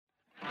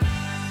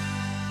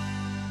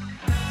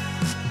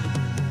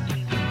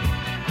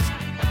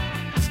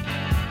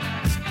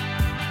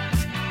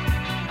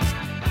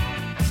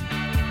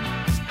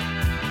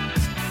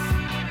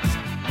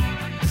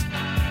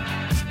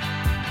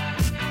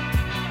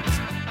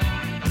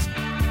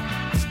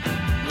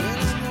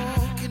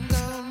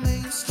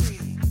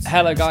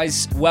Hello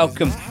guys,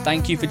 welcome.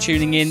 Thank you for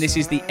tuning in. This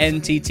is the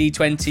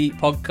NTT20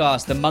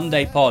 podcast, the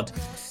Monday pod.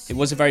 It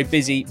was a very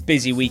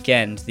busy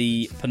weekend,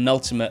 the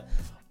penultimate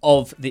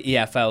of the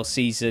EFL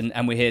season,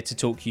 and we're here to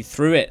talk you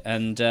through it.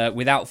 And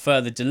without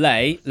further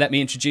delay, let me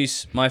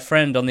introduce my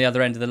friend on the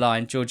other end of the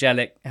line, George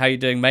Ellick. How you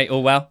doing, mate?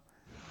 All well?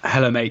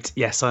 Hello, mate.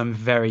 Yes, I'm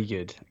very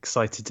good.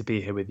 Excited to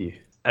be here with you.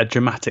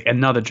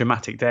 Another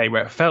dramatic day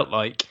where it felt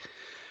like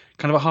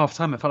kind of a half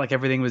time. It felt like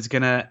everything was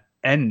going to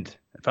end.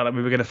 It felt like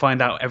we were going to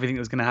find out everything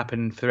that was going to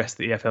happen for the rest of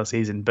the EFL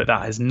season, but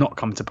that has not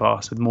come to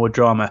pass, with more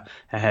drama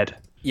ahead.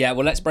 Yeah,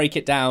 well, let's break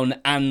it down,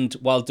 and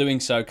while doing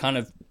so, kind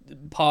of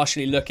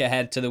partially look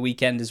ahead to the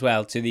weekend as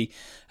well, to the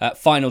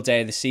final day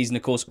of the season.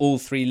 Of course, all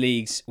three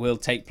leagues will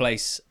take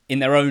place in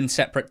their own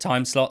separate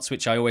time slots,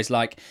 which I always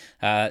like.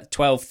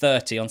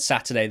 12:30 on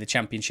Saturday, the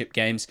Championship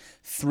games,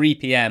 3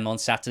 p.m. on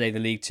Saturday, the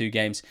League Two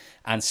games,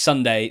 and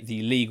Sunday,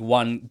 the League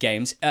One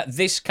games.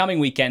 This coming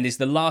weekend is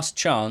the last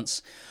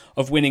chance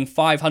of winning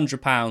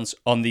 £500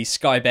 on the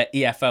Sky Bet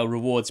EFL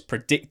Rewards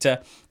Predictor.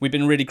 We've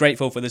been really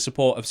grateful for the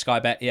support of Sky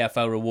Bet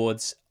EFL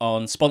Rewards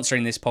on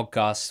sponsoring this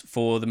podcast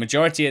for the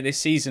majority of this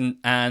season,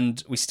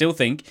 and we still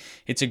think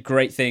it's a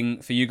great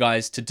thing for you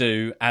guys to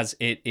do, as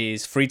it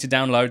is free to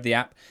download the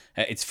app.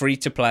 It's free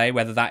to play,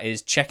 whether that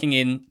is checking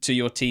in to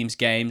your team's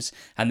games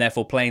and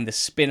therefore playing the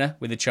spinner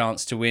with a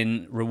chance to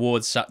win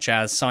rewards such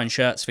as signed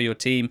shirts for your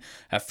team,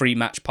 free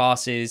match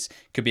passes,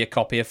 could be a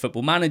copy of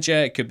Football Manager,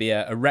 it could be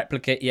a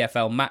replica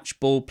EFL match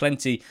ball,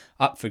 plenty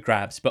up for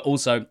grabs, but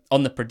also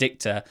on the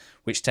predictor,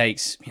 which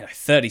takes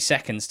 30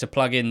 seconds to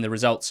plug in the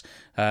results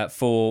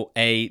for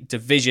a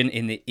division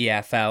in the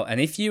EFL.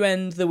 And if you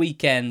end the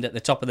weekend at the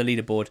top of the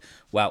leaderboard,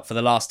 well, for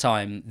the last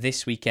time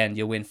this weekend,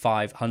 you'll win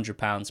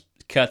 £500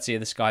 courtesy of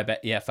the Sky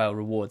Bet EFL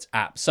Rewards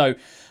app. So,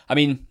 I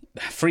mean,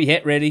 free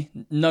hit really.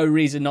 No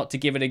reason not to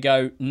give it a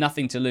go.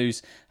 Nothing to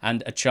lose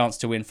and a chance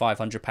to win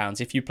 £500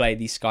 if you play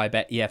the Sky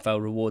Bet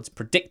EFL Rewards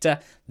Predictor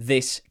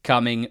this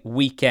coming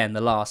weekend,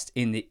 the last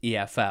in the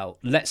EFL.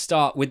 Let's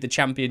start with the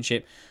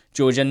Championship,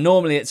 George. And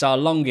normally it's our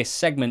longest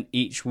segment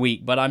each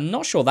week, but I'm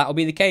not sure that'll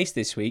be the case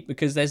this week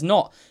because there's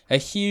not a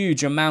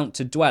huge amount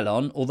to dwell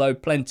on, although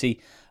plenty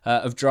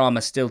of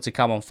drama still to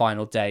come on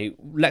final day.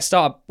 Let's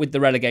start with the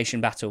relegation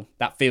battle.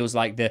 That feels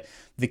like the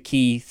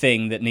key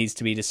thing that needs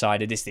to be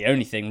decided. It's the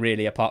only thing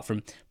really, apart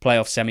from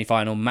playoff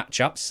semi-final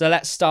matchups. So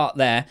let's start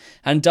there.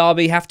 And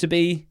Derby have to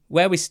be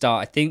where we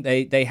start. I think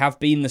they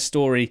have been the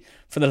story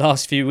for the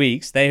last few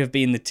weeks. They have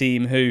been the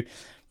team who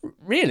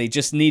really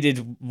just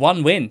needed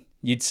one win,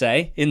 you'd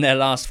say, in their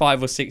last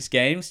 5 or 6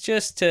 games,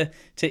 just to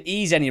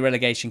ease any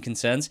relegation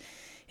concerns.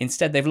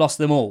 Instead, they've lost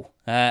them all.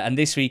 And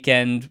this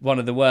weekend, one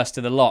of the worst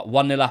of the lot,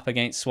 1-0 up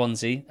against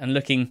Swansea, and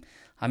looking,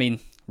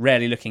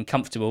 rarely looking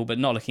comfortable, but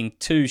not looking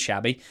too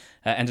shabby,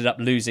 ended up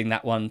losing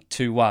that one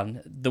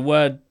 2-1. The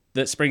word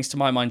that springs to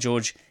my mind,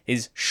 George,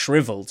 is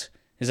shrivelled.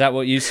 Is that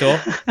what you saw?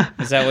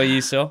 That's not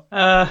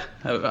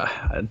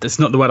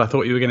the word I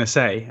thought you were going to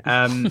say.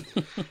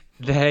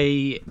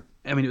 It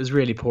was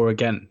really poor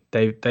again.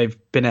 They've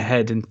been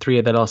ahead in 3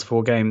 of their last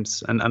 4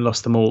 games and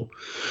lost them all.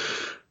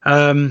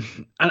 And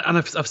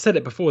I've said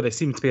it before, they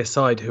seem to be a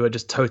side who are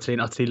just totally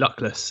and utterly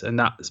luckless, and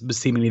that was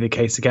seemingly the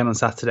case again on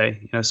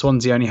Saturday.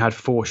 Swansea only had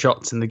 4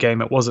 shots in the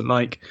game. It wasn't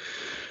like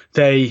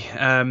they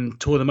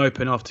tore them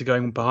open after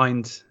going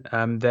behind.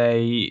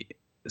 They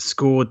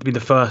scored. The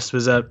first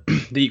was the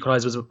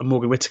equaliser was a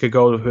Morgan Whittaker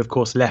goal, who of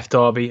course left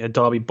Derby, a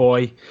Derby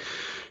boy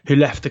who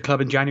left the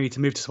club in January to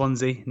move to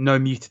Swansea. No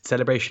muted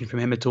celebration from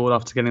him at all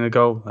after getting a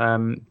goal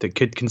that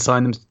could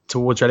consign them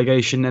towards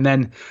relegation. And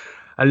then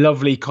a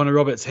lovely Connor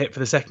Roberts hit for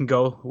the second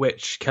goal,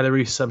 which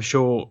Kellaroos, I'm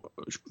sure,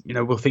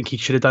 will think he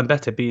should have done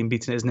better, being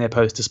beaten at his near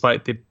post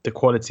despite the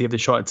quality of the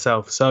shot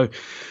itself. So,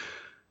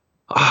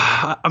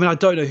 I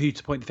don't know who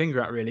to point the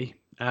finger at, really.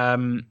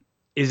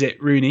 Is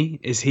it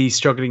Rooney? Is he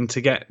struggling to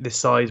get this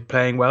side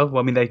playing well?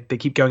 Well, they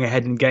keep going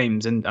ahead in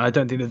games, and I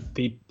don't think that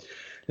the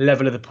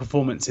level of the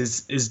performance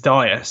is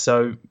dire.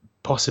 So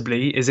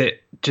possibly, is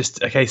it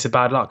just a case of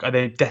bad luck? Are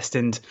they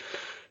destined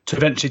to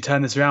eventually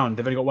turn this around?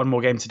 They've only got one more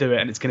game to do it,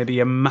 and it's going to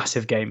be a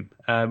massive game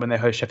when they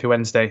host Sheffield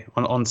Wednesday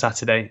on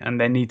Saturday, and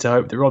they need to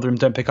hope that Rotherham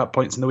don't pick up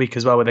points in the week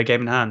as well with their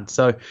game in hand.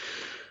 So,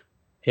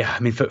 yeah,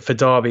 for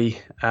Derby,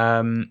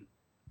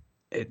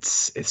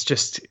 it's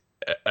just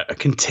a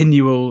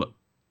continual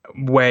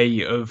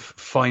way of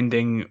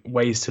finding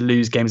ways to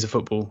lose games of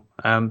football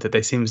that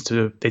they seem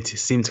to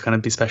kind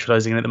of be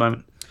specialising in at the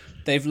moment.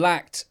 They've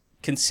lacked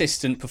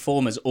consistent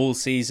performers all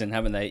season,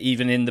 haven't they?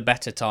 Even in the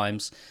better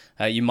times.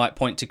 You might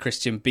point to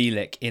Christian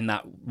Bielik in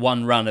that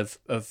one run of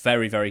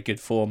very, very good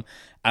form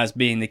as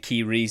being the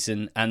key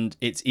reason, and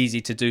it's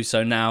easy to do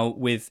so now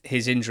with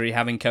his injury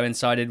having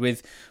coincided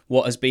with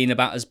what has been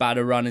about as bad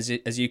a run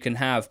as you can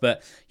have.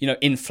 But,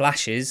 in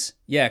flashes,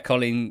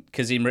 Colin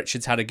Kazim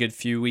Richards had a good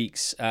few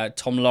weeks.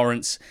 Tom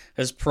Lawrence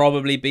has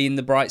probably been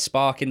the bright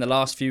spark in the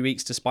last few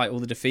weeks despite all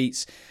the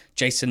defeats.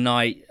 Jason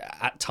Knight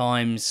at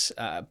times,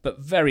 but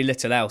very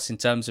little else in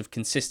terms of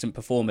consistent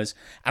performers,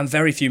 and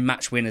very few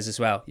match winners as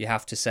well, you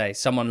have to say. say.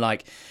 Someone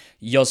like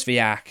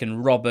Josviak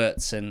and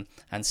Roberts and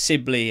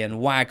Sibley and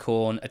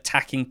Waghorn,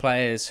 attacking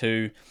players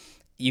who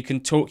you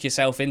can talk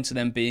yourself into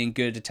them being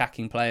good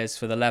attacking players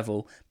for the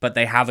level, but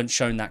they haven't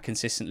shown that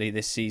consistently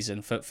this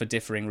season for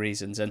differing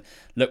reasons. And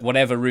look,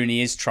 whatever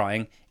Rooney is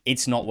trying,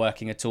 it's not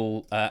working at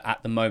all at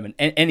the moment.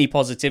 Any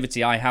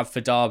positivity I have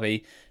for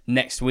Derby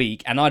next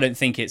week, and I don't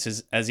think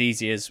it's as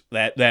easy as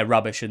they're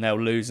rubbish and they'll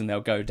lose and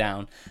they'll go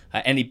down.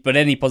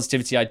 Any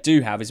positivity I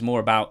do have is more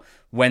about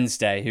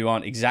Wednesday, who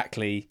aren't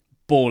exactly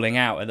balling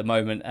out at the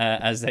moment,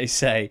 as they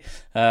say,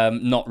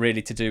 not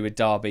really to do with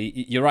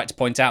Derby. You're right to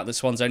point out that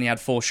Swans only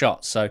had 4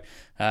 shots, so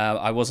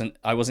I wasn't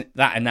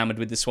that enamoured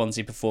with the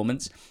Swansea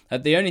performance.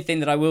 The only thing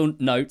that I will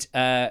note,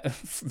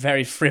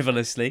 very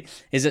frivolously,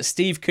 is that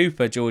Steve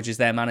Cooper, George, is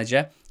their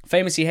manager.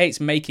 Famously hates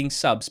making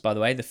subs, by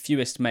the way, the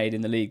fewest made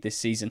in the league this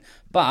season.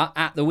 But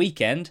at the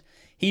weekend,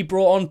 he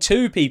brought on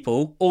 2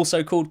 people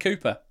also called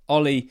Cooper,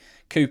 Ollie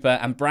Cooper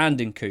and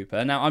Brandon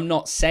Cooper. Now, I'm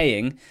not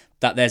saying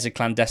that there's a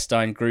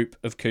clandestine group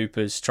of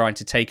Coopers trying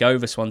to take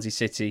over Swansea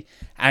City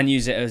and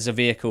use it as a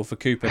vehicle for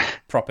Cooper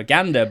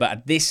propaganda. But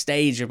at this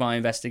stage of my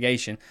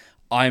investigation,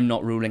 I'm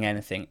not ruling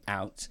anything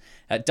out.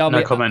 Derby,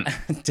 no comment.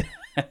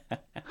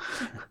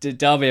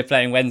 Derby are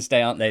playing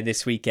Wednesday, aren't they,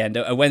 this weekend?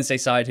 A Wednesday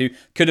side who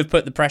could have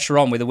put the pressure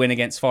on with a win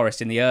against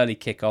Forest in the early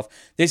kickoff.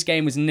 This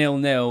game was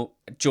 0-0,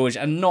 George,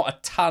 and not a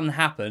ton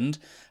happened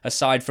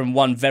aside from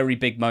one very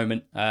big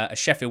moment, a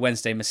Sheffield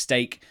Wednesday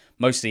mistake,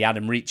 mostly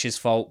Adam Reach's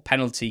fault,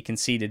 penalty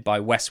conceded by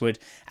Westwood,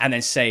 and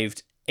then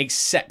saved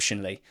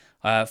exceptionally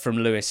from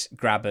Lewis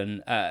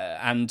Grabban.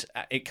 And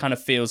it kind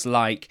of feels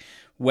like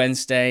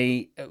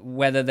Wednesday,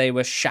 whether they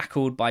were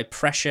shackled by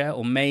pressure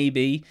or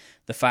maybe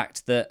the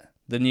fact that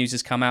the news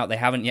has come out, they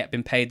haven't yet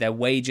been paid their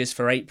wages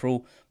for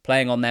April,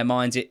 playing on their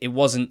minds. It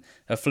wasn't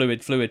a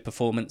fluid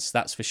performance,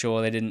 that's for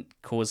sure. They didn't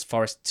cause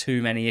Forest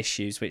too many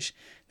issues, which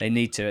they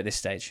need to at this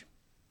stage.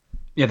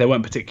 Yeah, they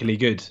weren't particularly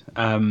good.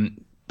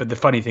 But the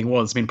funny thing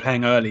was,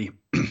 playing early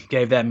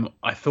gave them,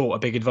 I thought, a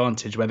big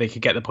advantage where they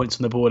could get the points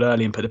on the board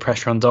early and put the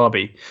pressure on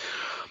Derby.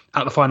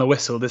 At the final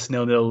whistle, this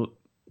 0-0,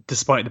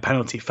 despite the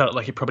penalty, felt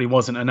like it probably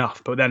wasn't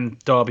enough. But then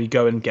Derby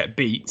go and get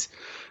beat,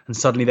 and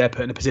suddenly they're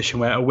put in a position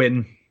where a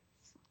win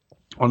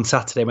on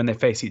Saturday when they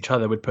face each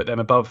other would put them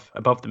above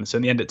them. So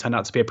in the end, it turned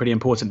out to be a pretty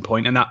important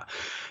point. And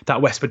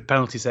that Westwood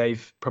penalty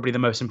save, probably the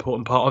most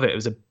important part of it. It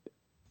was a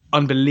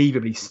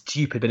unbelievably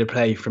stupid bit of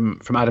play from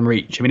Adam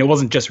Reach. It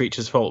wasn't just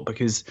Reach's fault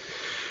because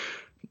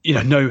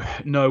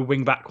no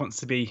wing back wants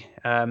to be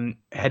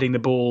heading the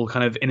ball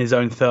kind of in his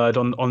own third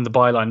on the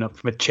byline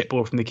from a chip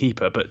ball from the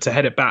keeper, but to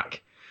head it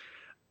back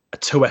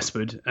to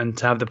Westwood and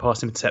to have the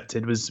pass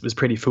intercepted was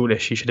pretty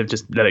foolish. He should have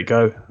just let it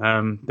go.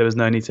 There was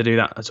no need to do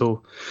that at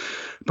all.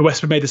 But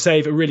Westwood made the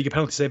save, a really good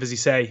penalty save, as you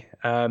say.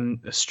 A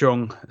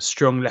strong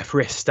left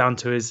wrist down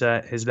to his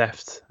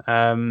left.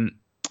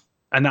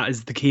 And that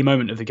is the key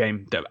moment of the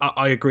game.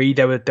 I agree.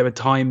 There were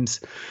times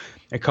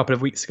a couple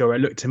of weeks ago where it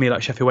looked to me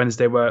like Sheffield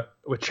Wednesday were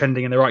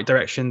trending in the right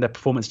direction. Their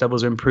performance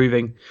levels are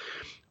improving.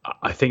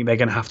 I think they're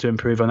going to have to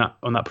improve on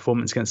that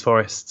performance against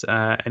Forest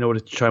in order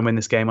to try and win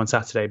this game on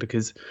Saturday,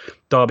 because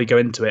Derby go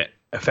into it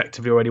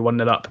effectively already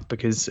 1-0 up,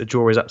 because a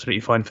draw is absolutely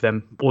fine for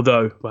them.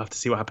 Although we'll have to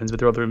see what happens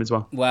with Rotherham as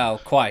well. Well,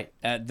 quite.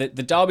 The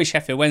Derby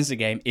Sheffield Wednesday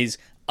game is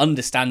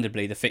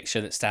understandably the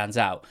fixture that stands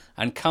out,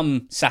 and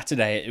come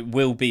Saturday it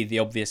will be the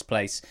obvious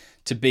place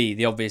to be,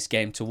 the obvious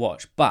game to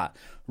watch. But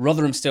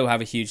Rotherham still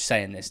have a huge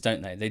say in this,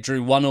 don't they? They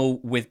drew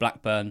 1-1 with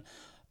Blackburn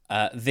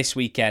this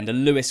weekend. A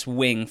Lewis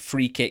Wing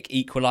free kick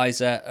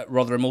equaliser.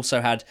 Rotherham also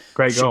had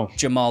great goal.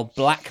 Jamal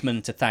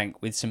Blackman to thank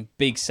with some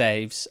big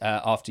saves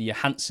after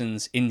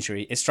Johansson's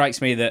injury. It strikes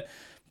me that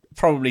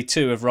probably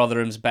 2 of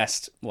Rotherham's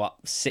best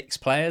 6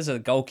 players are the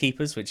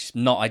goalkeepers, which is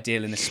not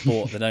ideal in a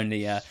sport that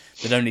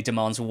only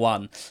demands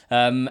 1.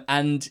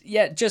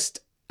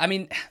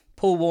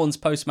 Paul Warne's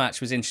post-match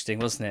was interesting,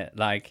 wasn't it?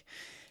 Like,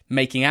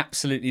 making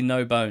absolutely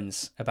no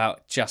bones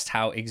about just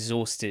how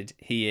exhausted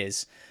he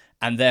is.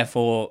 And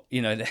therefore,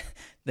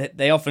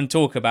 they often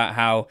talk about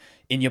how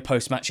in your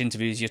post-match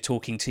interviews you're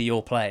talking to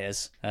your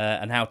players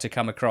and how to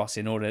come across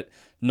in order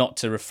not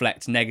to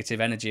reflect negative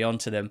energy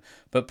onto them.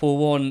 But Paul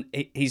Warne,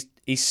 he's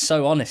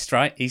so honest,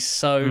 right? He's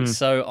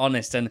so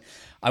honest. And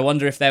I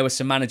wonder if there were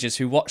some managers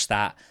who watched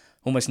that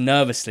almost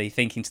nervously,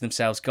 thinking to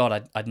themselves,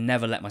 God, I'd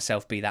never let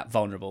myself be that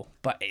vulnerable.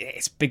 But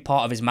it's a big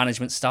part of his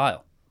management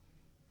style.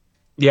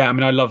 Yeah,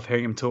 I love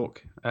hearing him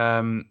talk.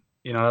 I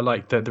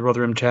like the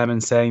Rotherham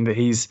chairman saying that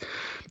he's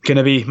going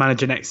to be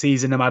manager next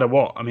season no matter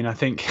what. I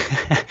think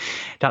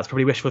that's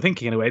probably wishful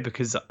thinking in a way,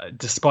 because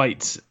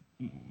despite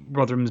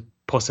Rotherham's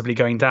possibly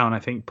going down, I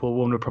think Paul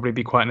Warne would probably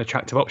be quite an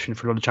attractive option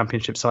for a lot of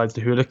Championship sides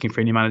who are looking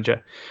for a new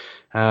manager.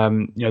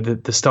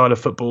 The style of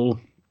football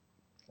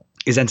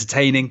is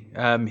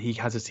entertaining. He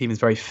has a team that's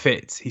very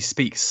fit. He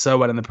speaks so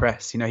well in the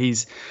press.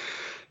 He's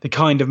the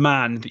kind of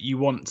man that you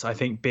want, I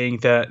think, being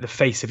the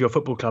face of your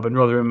football club, and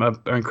Rotherham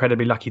are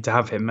incredibly lucky to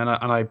have him. And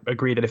I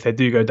agree that if they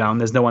do go down,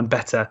 there's no one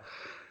better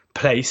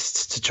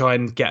placed to try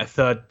and get a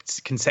third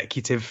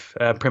consecutive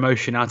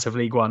promotion out of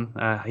League One.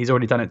 He's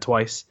already done it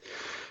twice.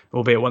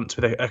 albeit once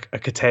with a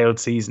curtailed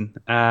season.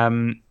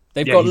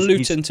 They've got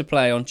Luton to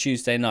play on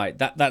Tuesday night.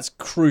 That's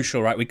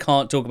crucial, right? We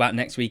can't talk about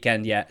next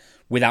weekend yet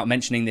without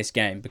mentioning this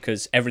game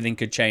because everything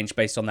could change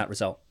based on that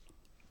result.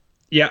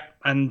 Yeah,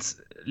 and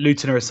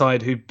Luton are a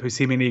side who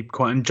seemingly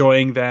quite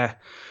enjoying their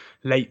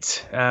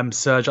late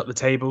surge up the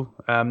table.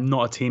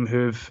 Not a team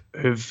who've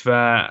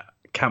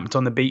camped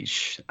on the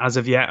beach as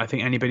of yet. I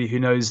think anybody who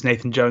knows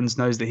Nathan Jones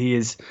knows that he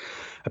is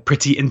a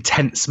pretty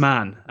intense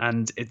man,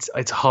 and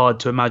it's hard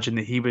to imagine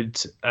that he would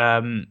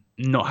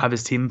not have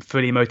his team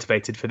fully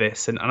motivated for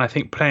this. And I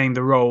think playing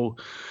the role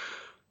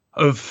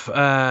of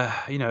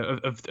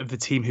of the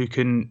team who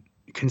can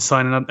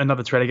sign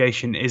another to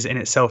relegation is in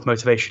itself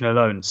motivation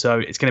alone. So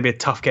it's going to be a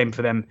tough game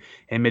for them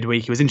in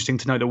midweek. It was interesting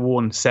to note that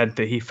Warne said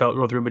that he felt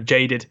Rotherham were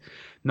jaded.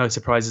 No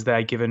surprises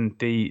there, given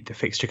the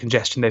fixture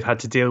congestion they've had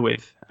to deal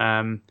with.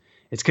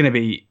 It's going to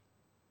be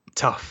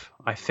tough,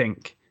 I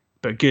think,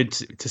 but good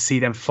to see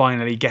them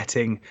finally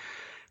getting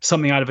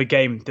something out of a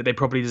game that they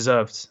probably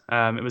deserved.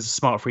 It was a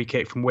smart free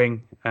kick from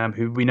Wing,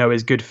 who we know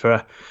is good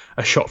for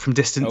a shot from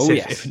distance,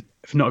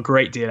 if not a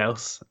great deal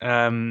else.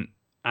 And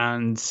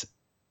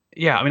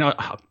yeah, I mean,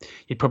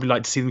 you'd probably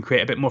like to see them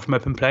create a bit more from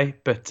open play,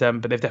 but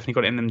they've definitely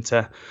got it in them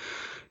to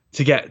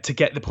get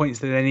the points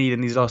that they need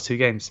in these last two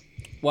games.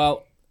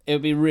 Well, it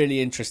would be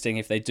really interesting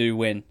if they do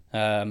win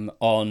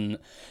on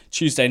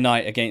Tuesday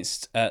night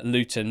against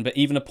Luton, but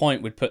even a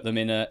point would put them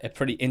in a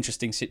pretty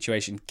interesting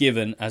situation,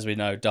 given, as we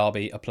know,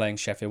 Derby are playing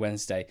Sheffield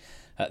Wednesday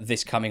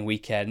this coming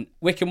weekend.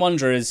 Wycombe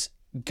Wanderers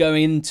go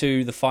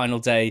into the final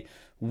day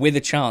with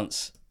a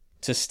chance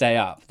to stay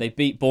up. They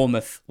beat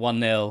Bournemouth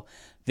 1-0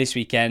 this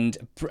weekend.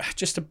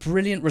 Just a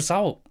brilliant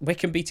result.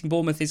 Wycombe beating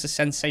Bournemouth is a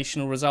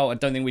sensational result. I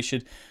don't think we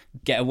should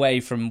get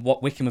away from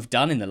what Wycombe have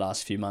done in the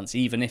last few months,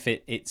 even if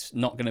it's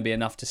not going to be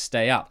enough to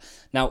stay up.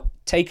 Now,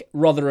 take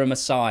Rotherham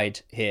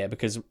aside here,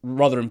 because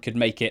Rotherham could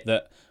make it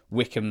that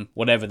Wycombe,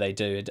 whatever they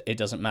do, it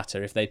doesn't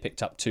matter if they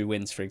picked up 2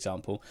 wins, for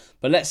example.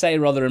 But let's say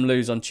Rotherham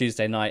lose on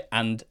Tuesday night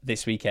and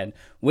this weekend.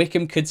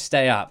 Wycombe could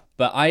stay up,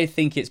 but I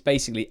think it's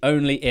basically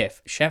only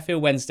if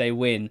Sheffield Wednesday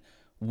win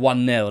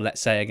 1-0,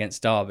 let's say,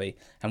 against Derby,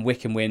 and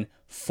Wycombe win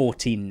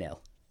 14-0.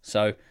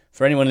 So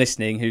for anyone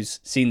listening who's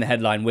seen the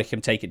headline,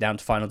 Wycombe take it down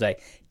to final day,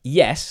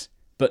 yes,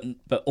 but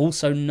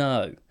also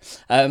no.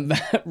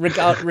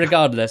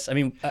 Regardless, I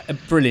mean, a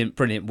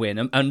brilliant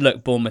win. And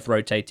look, Bournemouth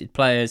rotated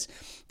players.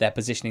 They're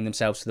positioning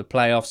themselves for the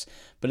playoffs.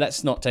 But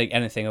let's not take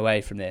anything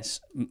away from this.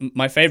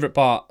 My favourite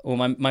part, or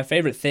my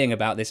favourite thing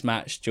about this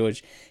match,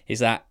 George, is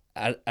that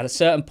at a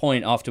certain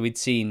point after we'd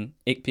seen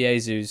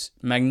Ikpeazu's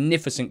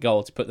magnificent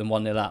goal to put them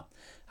 1-0 up,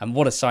 and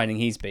what a signing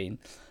he's been.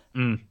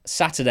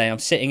 Saturday, I'm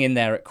sitting in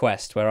there at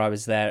Quest, where I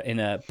was there in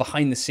a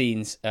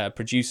behind-the-scenes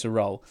producer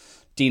role.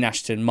 Dean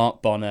Ashton,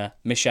 Mark Bonner,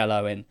 Michelle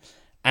Owen.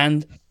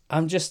 And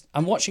I'm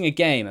watching a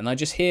game, and I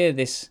just hear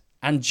this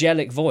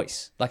angelic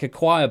voice, like a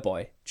choir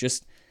boy,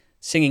 just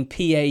singing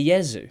P.A.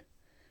 Yezu.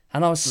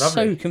 And I was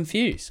so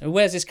confused.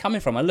 Where's this coming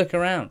from? I look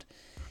around.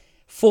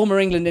 Former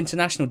England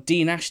international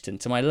Dean Ashton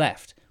to my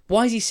left.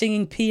 Why is he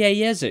singing P.A.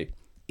 Yezu?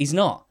 He's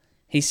not.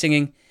 He's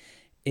singing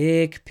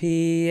Ikpeazu,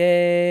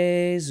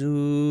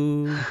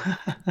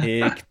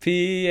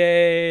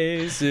 Ikpeazu.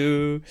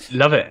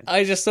 Love it.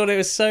 I just thought it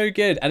was so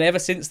good. And ever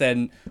since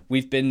then,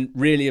 we've been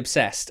really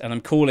obsessed. And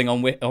I'm calling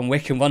on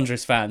Wycombe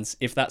Wanderers fans,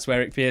 if that's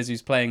where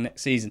Ikpeazu's playing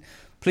next season,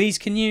 please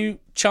can you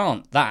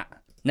chant that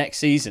next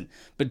season,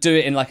 but do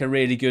it in like a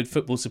really good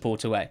football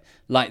supporter way.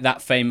 Like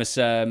that famous,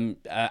 I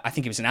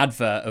think it was an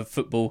advert of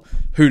football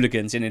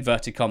hooligans, in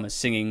inverted commas,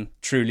 singing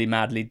Truly,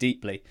 Madly,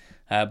 Deeply.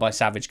 By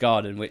Savage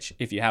Garden, which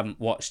if you haven't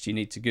watched, you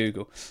need to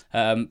Google.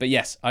 But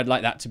yes, I'd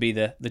like that to be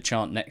the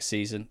chant next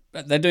season.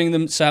 They're doing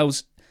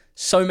themselves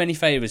so many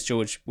favours,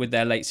 George, with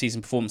their late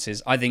season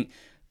performances. I think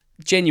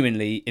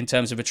genuinely, in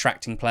terms of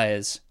attracting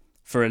players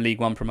for a League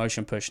One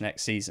promotion push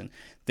next season,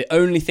 the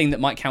only thing that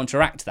might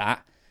counteract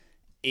that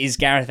is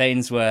Gareth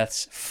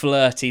Ainsworth's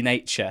flirty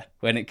nature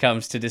when it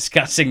comes to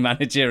discussing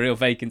managerial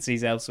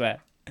vacancies elsewhere.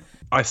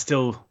 I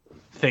still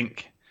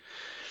think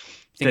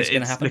it's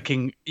going to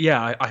happen.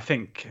 I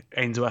think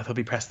Ainsworth will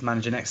be Preston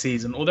manager next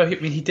season. Although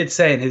he did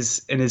say in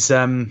his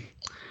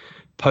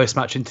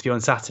post-match interview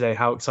on Saturday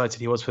how excited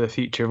he was for the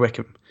future of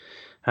Wycombe,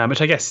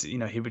 which I guess he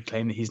would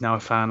claim that he's now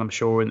a fan, I'm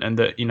sure, and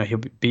that he'll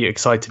be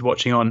excited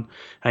watching on.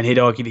 And he'd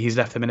argue that he's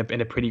left them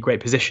in a pretty great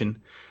position.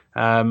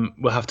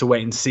 We'll have to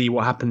wait and see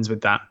what happens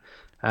with that.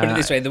 Put it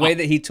this way: the way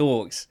that he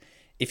talks,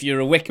 if you're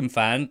a Wycombe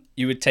fan,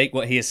 you would take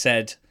what he has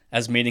said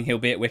as meaning he'll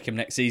be at Wycombe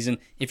next season.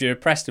 If you're a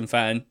Preston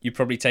fan, you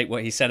probably take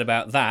what he said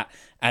about that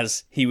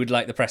as he would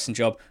like the Preston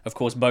job. Of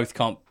course, both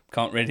can't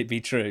really be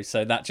true.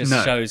 So that just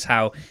shows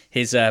how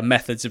his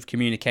methods of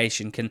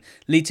communication can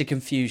lead to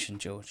confusion,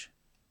 George.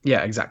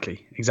 Yeah,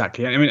 exactly.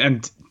 I mean,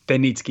 and they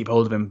need to keep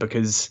hold of him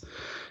because,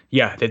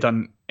 they've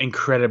done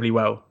incredibly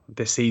well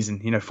this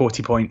season.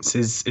 40 points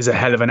is a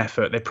hell of an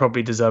effort. They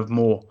probably deserve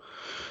more.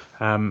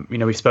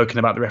 We've spoken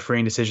about the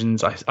refereeing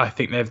decisions. I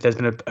think there's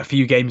been a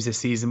few games this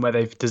season where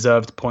they've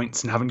deserved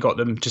points and haven't got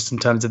them, just in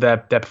terms of their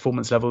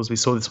performance levels. We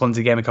saw the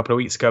Swansea game a couple of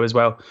weeks ago as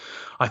well.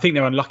 I think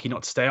they're unlucky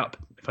not to stay up,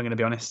 if I'm going to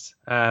be honest.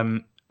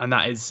 And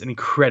that is an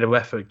incredible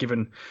effort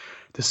given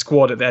the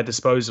squad at their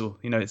disposal.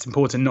 It's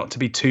important not to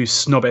be too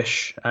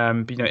snobbish.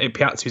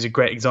 Piazza is a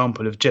great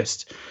example of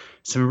just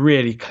some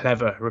really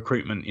clever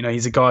recruitment.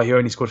 He's a guy who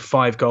only scored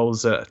 5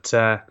 goals at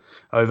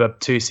over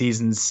 2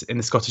 seasons in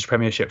the Scottish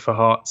Premiership for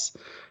Hearts.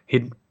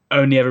 He'd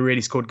only ever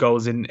really scored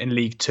goals in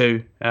League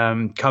Two,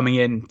 coming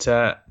in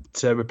to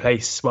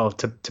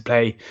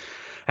play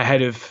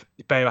ahead of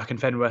Behaviour and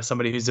Fenway,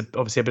 somebody who's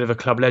obviously a bit of a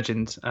club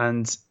legend,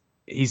 and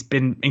he's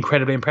been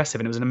incredibly impressive.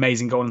 And it was an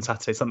amazing goal on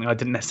Saturday, something I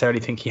didn't necessarily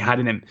think he had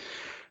in him.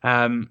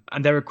 And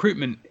their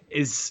recruitment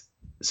is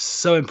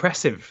so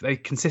impressive. They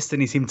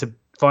consistently seem to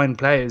find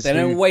players. They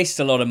don't waste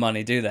a lot of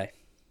money, do they?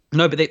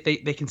 No, but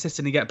they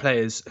consistently get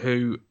players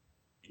who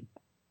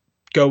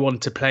go on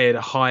to play at a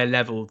higher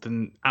level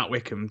than at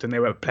Wickham than they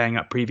were playing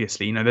at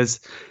previously. There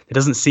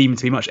doesn't seem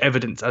to be much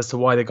evidence as to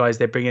why the guys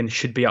they bring in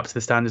should be up to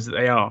the standards that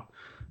they are.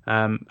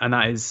 And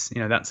that is,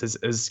 that's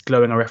as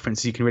glowing a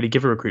reference as you can really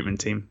give a recruitment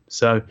team.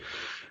 So,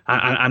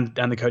 and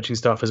the coaching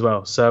staff as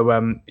well. So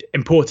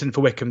important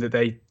for Wickham that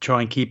they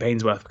try and keep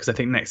Ainsworth, because I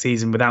think next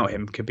season without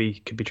him could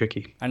be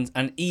tricky.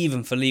 And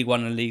even for League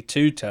One and League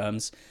Two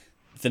terms,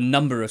 the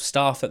number of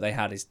staff that they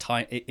had is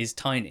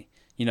tiny.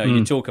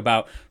 You talk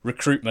about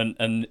recruitment,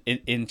 and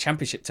in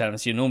Championship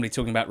terms, you're normally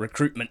talking about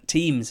recruitment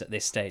teams at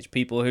this stage,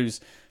 people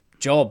whose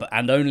job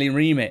and only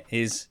remit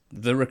is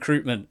the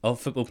recruitment of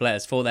football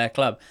players for their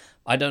club.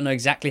 I don't know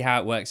exactly how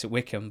it works at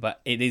Wickham,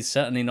 but it is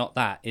certainly not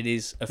that. It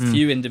is a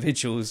few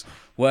individuals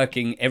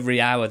working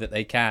every hour that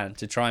they can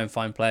to try and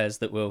find players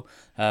that will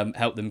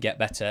help them get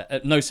better.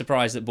 No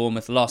surprise that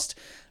Bournemouth lost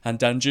and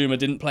Danjuma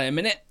didn't play a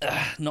minute.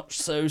 Not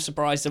so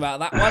surprised about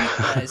that one.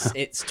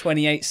 It's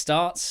 28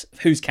 starts.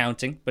 Who's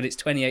counting? But it's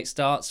 28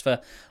 starts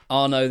for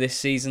Arnaud this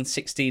season.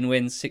 16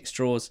 wins, 6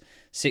 draws,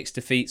 6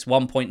 defeats,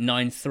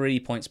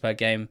 1.93 points per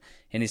game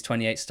in his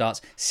 28 starts.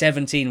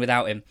 17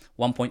 without him,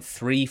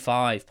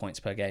 1.35 points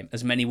per game.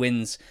 As many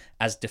wins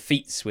as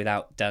defeats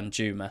without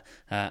Danjuma.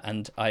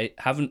 And I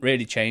haven't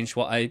really changed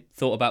what I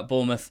thought about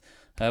Bournemouth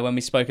when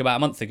we spoke about a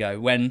month ago,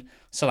 when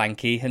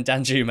Solanke and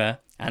Danjuma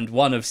and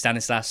one of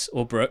Stanislas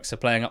or Brooks are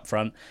playing up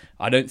front.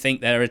 I don't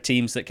think there are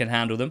teams that can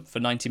handle them for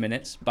 90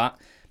 minutes, but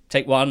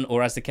take one,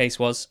 or as the case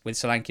was with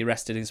Solanke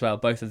rested as well,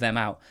 both of them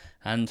out.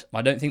 And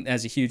I don't think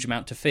there's a huge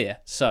amount to fear.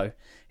 So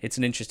it's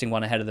an interesting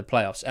one ahead of the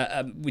playoffs.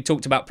 We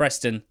talked about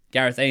Preston,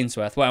 Gareth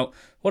Ainsworth. Well,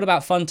 what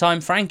about fun time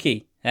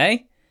Frankie, eh?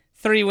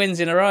 3 wins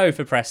in a row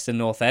for Preston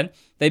North End.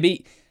 They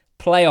beat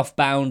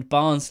playoff-bound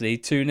Barnsley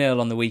 2-0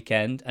 on the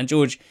weekend. And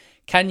George,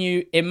 can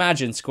you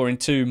imagine scoring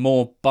 2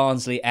 more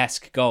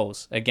Barnsley-esque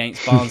goals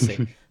against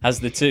Barnsley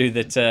as the 2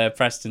 that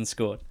Preston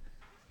scored?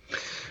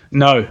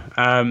 No.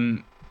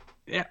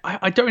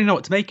 I don't really know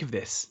what to make of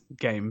this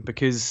game,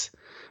 because,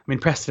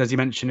 Preston, as you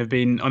mentioned, have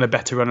been on a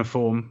better run of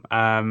form.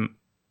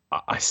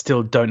 I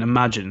still don't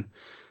imagine.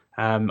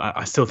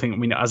 I still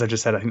think, as I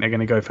just said, I think they're going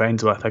to go for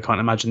Ainsworth. I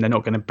can't imagine they're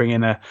not going to bring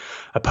in a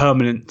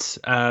permanent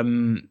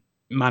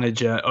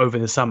manager over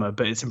the summer.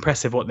 But it's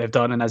impressive what they've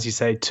done. And as you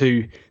say,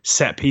 2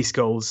 set-piece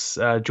goals.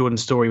 Jordan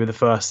Story with the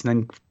first, and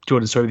then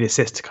Jordan Story with the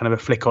assist to kind of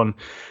a flick on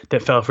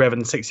that fell for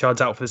Evans 6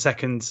 yards out for the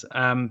second.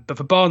 But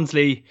for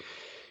Barnsley,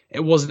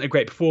 it wasn't a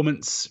great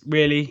performance,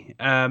 really.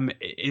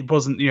 It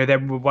wasn't, they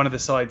were one of the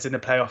sides in the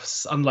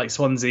playoffs, unlike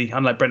Swansea,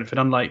 unlike Brentford,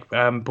 unlike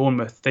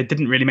Bournemouth. They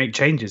didn't really make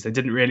changes. They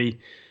didn't really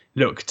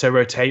look to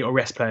rotate or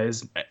rest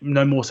players,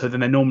 no more so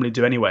than they normally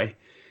do anyway,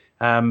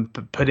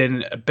 but put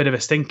in a bit of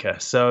a stinker.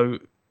 So,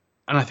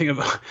 and I think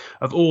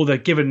of all the,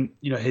 given,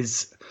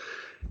 his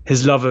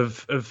love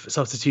of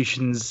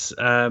substitutions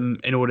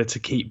in order to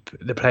keep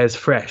the players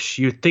fresh,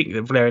 you'd think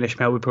that Valérien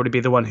Ismaël would probably be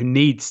the one who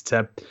needs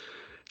to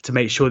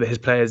make sure that his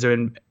players are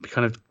in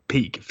kind of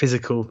peak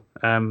physical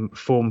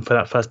form for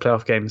that first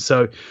playoff game.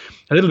 So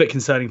a little bit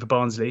concerning for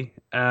Barnsley.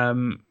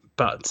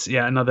 But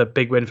yeah, another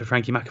big win for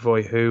Frankie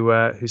McAvoy,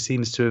 who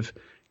seems to have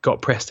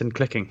got Preston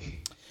clicking.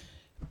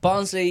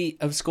 Barnsley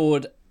have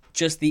scored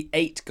just the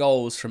 8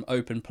 goals from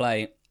open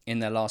play in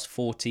their last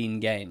 14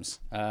 games.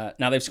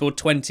 Now they've scored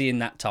 20 in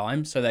that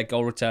time, so their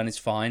goal return is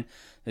fine.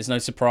 There's no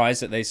surprise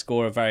that they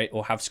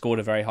have scored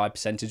a very high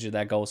percentage of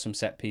their goals from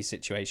set-piece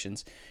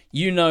situations.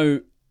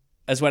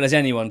 As well as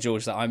anyone,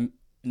 George, that I'm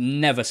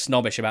never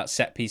snobbish about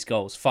set-piece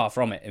goals. Far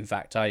from it. In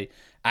fact, I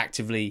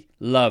actively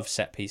love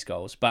set-piece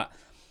goals. But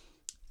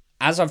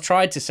as I've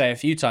tried to say a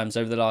few times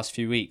over the last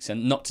few weeks,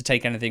 and not to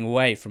take anything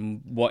away from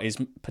what is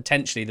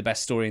potentially the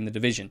best story in the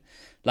division,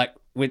 like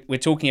we're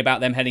talking about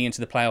them heading into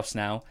the playoffs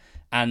now,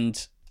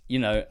 and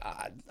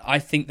I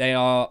think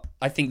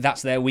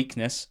that's their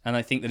weakness, and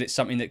I think that it's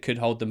something that could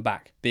hold them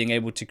back, being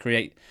able to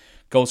create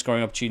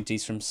goal-scoring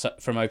opportunities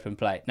from open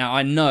play. Now,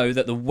 I know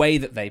that the way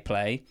that they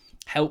play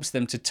helps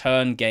them to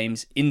turn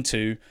games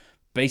into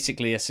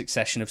basically a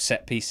succession of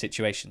set piece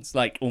situations,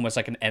 like almost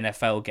like an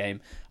NFL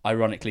game,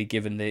 ironically,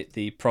 given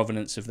the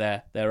provenance of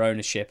their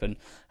ownership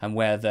and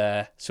where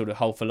their sort of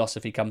whole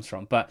philosophy comes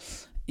from.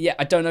 But yeah,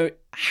 I don't know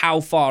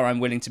how far I'm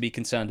willing to be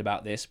concerned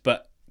about this,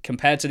 but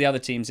compared to the other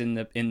teams in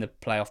the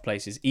playoff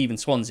places, even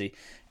Swansea,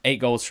 8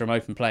 goals from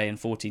open play in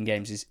 14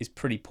 games is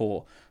pretty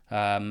poor.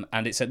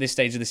 And it's at this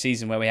stage of the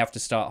season where we have to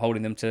start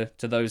holding them to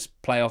those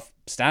playoff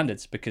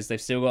standards, because they've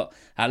still got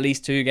at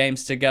least 2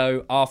 games to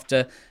go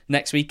after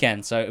next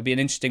weekend. So it'll be an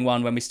interesting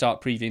one when we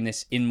start previewing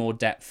this in more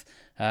depth,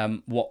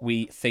 what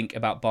we think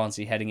about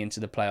Barnsley heading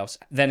into the playoffs.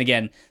 Then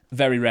again,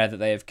 very rare that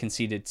they have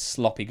conceded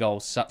sloppy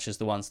goals such as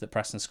the ones that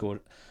Preston scored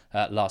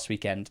last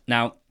weekend.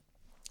 Now,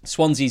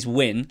 Swansea's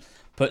win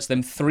puts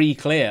them 3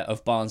 clear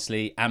of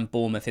Barnsley and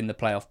Bournemouth in the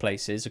playoff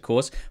places, of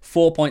course.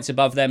 4 points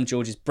above them,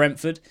 George's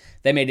Brentford.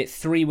 They made it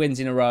 3 wins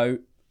in a row.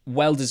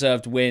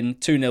 Well-deserved win.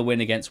 2-0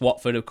 win against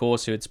Watford, of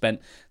course, who had spent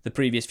the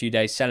previous few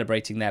days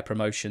celebrating their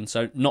promotion.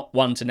 So not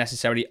one to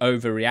necessarily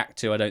overreact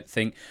to, I don't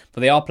think. But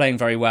they are playing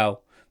very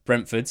well,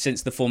 Brentford,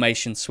 since the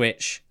formation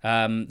switch.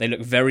 They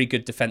look very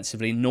good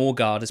defensively.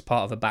 Norgard as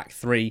part of a back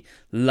 3.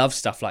 Love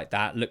stuff like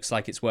that. Looks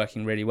like it's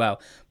working really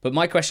well. But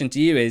my question to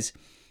you is,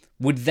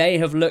 would they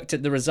have looked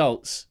at the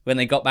results when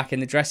they got back in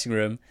the dressing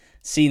room,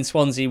 seen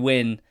Swansea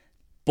win,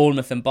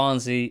 Bournemouth and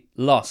Barnsley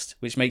lost,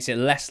 which makes it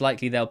less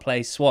likely they'll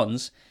play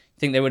Swans? You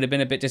think they would have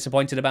been a bit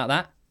disappointed about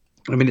that?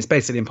 I mean, it's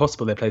basically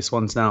impossible they play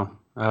Swans now.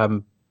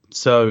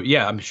 So,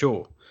 yeah, I'm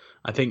sure.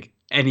 I think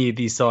any of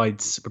these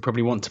sides would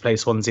probably want to play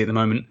Swansea at the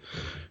moment.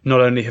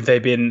 Not only have they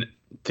been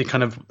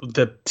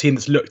the team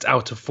that's looked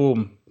out of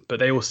form, but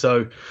they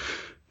also,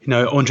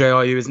 Andre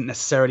Ayew isn't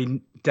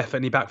necessarily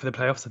definitely back for the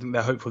playoffs. I think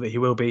they're hopeful that he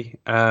will be.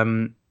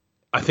 I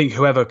think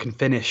whoever can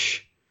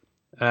finish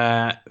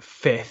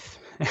 5th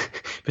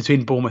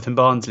between Bournemouth and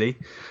Barnsley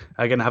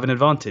are going to have an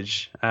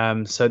advantage.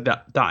 So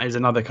that is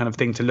another kind of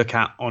thing to look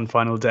at on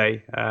final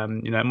day.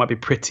 It might be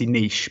pretty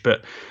niche,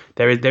 but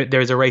there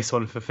is a race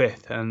on for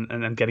 5th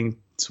and getting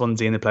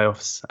Swansea in the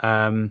playoffs.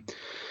 I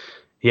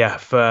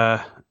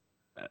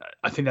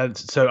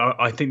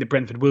think that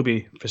Brentford will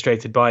be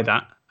frustrated by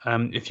that.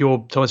 If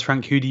you're Thomas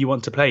Frank, who do you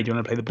want to play? Do you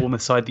want to play the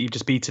Bournemouth side that you've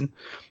just beaten?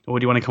 Or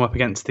do you want to come up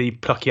against the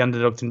plucky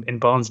underdogs in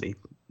Barnsley?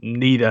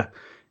 Neither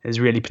is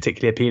really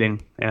particularly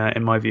appealing,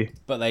 in my view.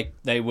 But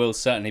they will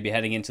certainly be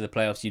heading into the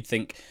playoffs, you'd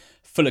think,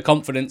 full of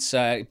confidence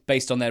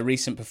based on their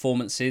recent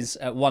performances.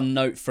 One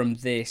note from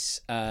this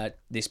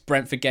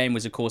Brentford game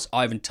was, of course,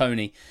 Ivan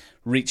Toney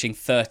reaching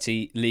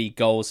 30 league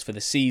goals for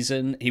the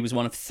season. He was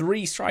one of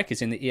 3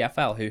 strikers in the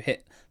EFL who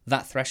hit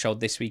that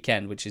threshold this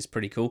weekend, which is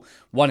pretty cool.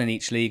 1 in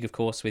each league, of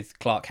course, with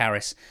Clark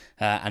Harris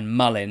and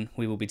Mullin.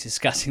 We will be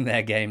discussing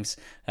their games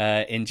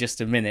in just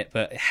a minute,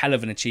 but hell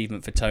of an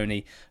achievement for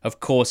Toney.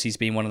 Of course, he's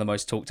been one of the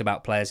most talked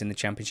about players in the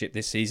Championship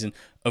this season.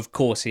 Of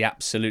course, he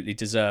absolutely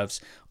deserves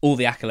all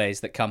the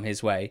accolades that come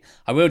his way.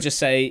 I will just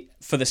say,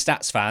 for the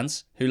stats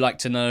fans who like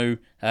to know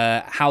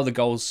how the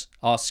goals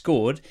are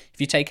scored,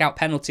 if you take out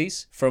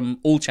penalties from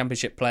all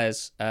Championship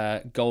players'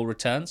 goal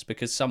returns,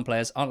 because some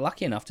players aren't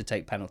lucky enough to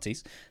take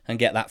penalties and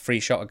get that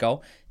free shot at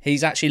goal,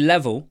 he's actually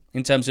level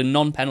in terms of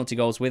non-penalty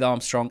goals with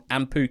Armstrong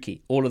and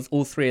Pukki.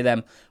 All 3 of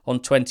them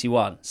on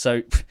 21.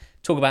 So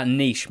talk about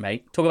niche,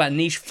 mate. Talk about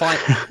niche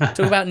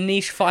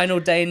final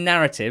day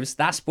narratives.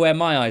 That's where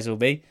my eyes will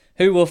be.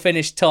 Who will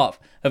finish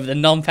top of the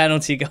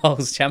non-penalty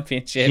goals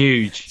championship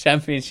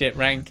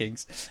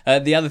rankings?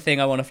 The other thing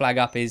I want to flag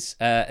up is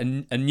a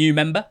new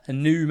member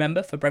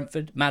for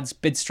Brentford, Mads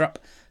Bidstrup,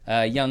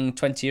 young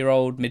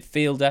 20-year-old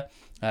midfielder.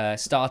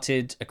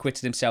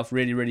 Acquitted himself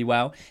really, really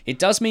well. It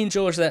does mean,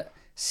 George, that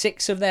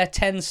 6 of their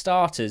 10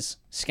 starters,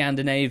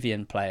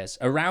 Scandinavian players,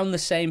 around the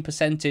same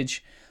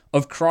percentage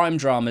of crime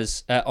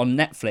dramas on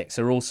Netflix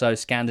are also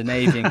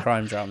Scandinavian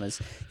crime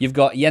dramas. You've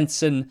got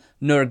Jensen,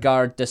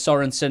 Nurgard, de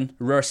Sorensen,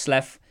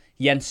 Rørslev,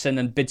 Jensen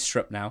and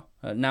Bidstrup now.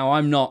 Now,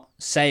 I'm not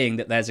saying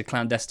that there's a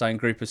clandestine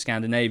group of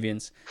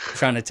Scandinavians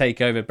trying to take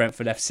over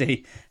Brentford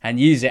FC and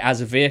use it as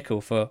a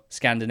vehicle for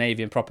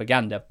Scandinavian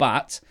propaganda,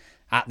 but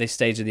at this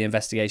stage of the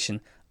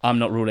investigation, I'm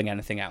not ruling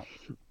anything out.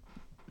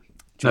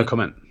 No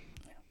comment.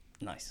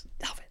 Nice.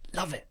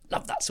 Love it.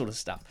 Love that sort of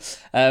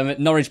stuff.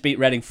 Norwich beat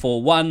Reading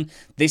 4-1.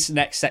 This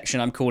next section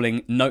I'm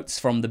calling Notes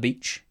from the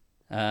Beach.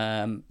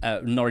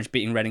 Norwich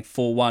beating Reading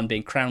 4-1,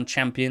 being crowned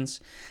champions.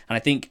 And I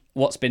think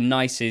what's been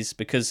nice is,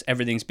 because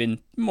everything's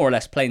been more or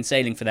less plain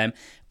sailing for them,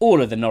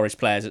 all of the Norwich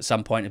players at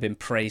some point have been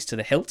praised to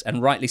the hilt,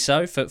 and rightly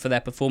so, for their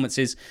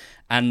performances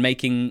and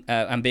making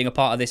and being a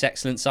part of this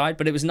excellent side.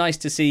 But it was nice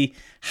to see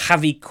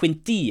Javi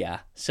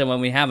Quintilla,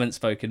 someone we haven't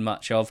spoken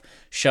much of,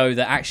 show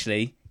that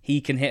actually he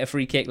can hit a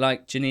free kick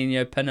like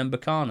Juninho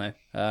Pernambucano.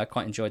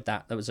 Quite enjoyed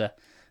that. That was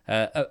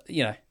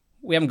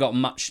we haven't got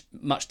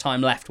much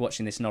time left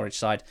watching this Norwich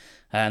side,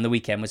 and the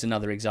weekend was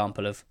another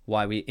example of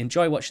why we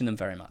enjoy watching them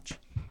very much.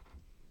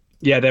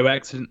 Yeah, they were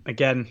excellent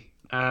again.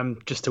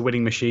 Just a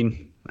winning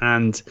machine,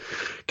 and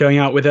going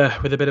out with a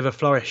bit of a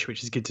flourish,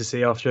 which is good to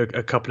see after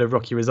a couple of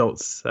rocky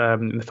results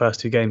in the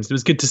first 2 games. It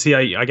was good to see,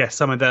 I guess,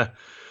 some of the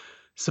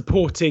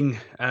supporting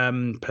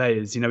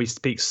players. We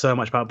speak so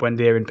much about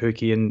Buendia and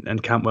Pookie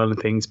and Cantwell and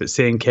things, but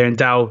seeing Kieran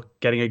Dow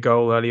getting a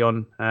goal early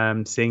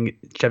on, seeing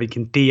Chevy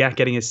Quintilla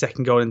getting his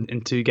second goal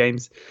in 2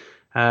 games,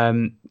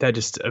 they're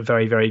just a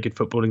very, very good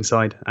footballing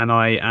side, and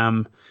I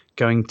am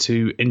going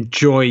to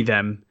enjoy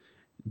them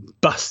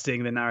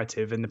busting the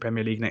narrative in the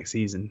Premier League next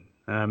season.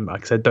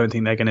 Like I said, don't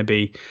think they're going to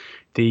be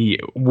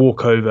the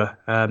walkover.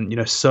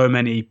 So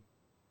many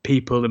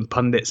people and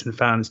pundits and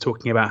fans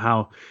talking about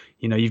how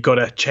you've got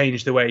to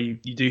change the way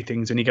you do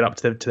things when you get up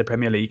to the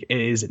Premier League.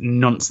 It is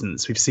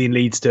nonsense. We've seen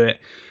Leeds do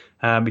it.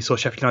 We saw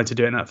Sheffield United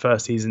do it in that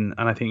first season,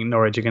 and I think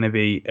Norwich are going to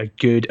be a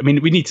good. I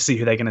mean, we need to see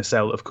who they're going to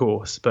sell, of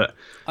course, but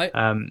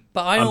I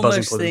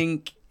almost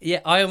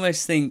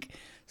think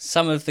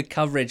some of the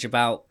coverage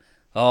about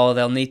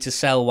they'll need to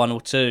sell 1 or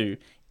 2.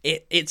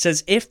 It's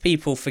as if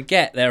people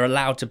forget they're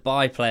allowed to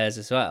buy players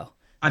as well.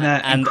 And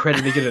they're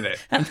incredibly good at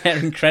it. And they're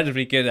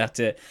incredibly good at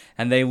it.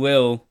 And they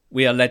will,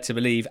 we are led to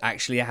believe,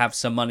 actually have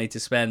some money to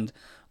spend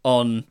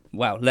on,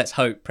 well, let's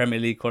hope, Premier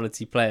League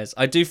quality players.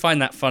 I do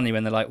find that funny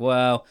when they're like,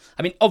 well,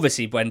 I mean,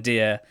 obviously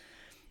Buendia,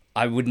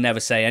 I would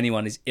never say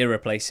anyone is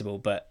irreplaceable,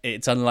 but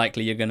it's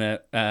unlikely you're going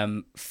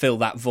to fill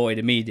that void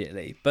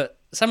immediately. But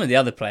some of the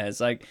other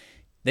players, like,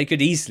 they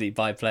could easily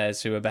buy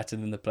players who are better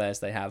than the players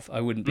they have.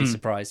 I wouldn't be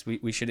surprised.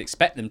 We should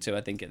expect them to,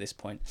 I think, at this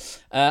point.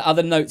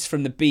 Other notes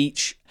from the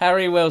beach.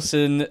 Harry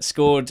Wilson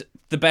scored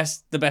the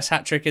best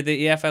hat-trick of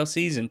the EFL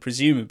season,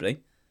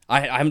 presumably.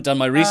 I haven't done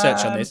my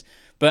research on this.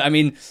 But, I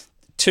mean,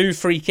 2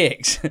 free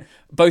kicks,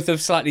 both of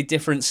slightly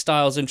different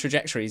styles and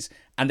trajectories,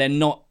 and they're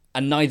not,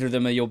 and neither of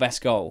them are your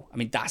best goal. I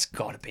mean, that's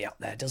got to be up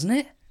there, doesn't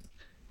it?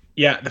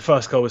 Yeah, the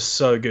first goal was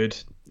so good.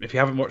 If you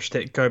haven't watched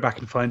it, go back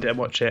and find it and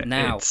watch it.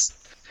 Now. It's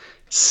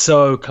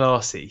so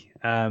classy.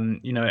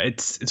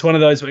 It's one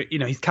of those where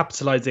he's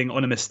capitalizing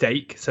on a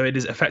mistake, so it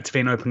is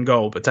effectively an open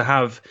goal. But to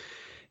have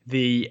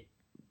the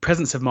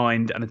presence of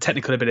mind and the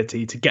technical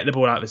ability to get the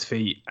ball out of his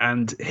feet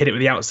and hit it with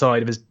the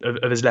outside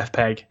of his left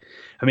peg,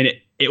 I mean,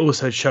 it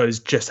also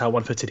shows just how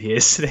one-footed he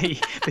is. that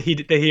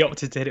he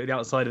opted to hit it with the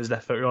outside of his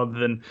left foot rather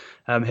than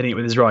hitting it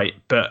with his right.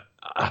 But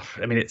I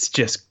mean, it's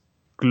just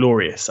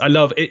glorious. I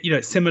love it.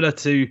 It's similar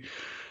to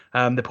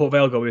the Port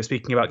Vale goal we were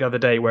speaking about the other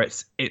day, where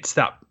it's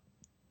that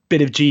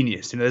bit of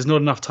genius. There's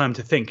not enough time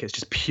to think. It's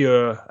just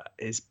pure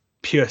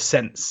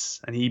sense,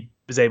 and he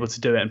was able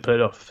to do it and pull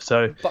it off.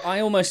 So, but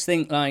I almost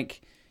think like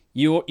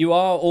you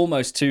are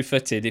almost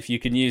 2-footed if you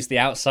can use the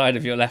outside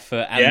of your left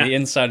foot and the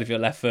inside of your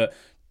left foot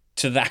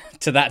to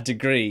that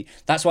degree.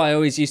 That's why I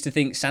always used to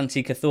think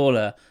Santi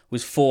Cazorla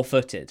was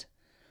 4-footed,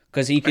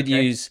 because he could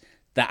use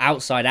the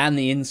outside and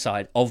the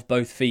inside of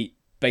both feet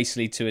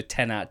basically to a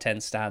 10 out of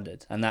 10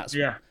 standard, and that's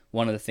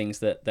one of the things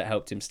that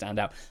helped him stand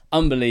out.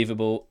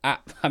 Unbelievable. I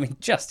mean,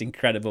 just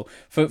incredible.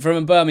 From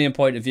a Birmingham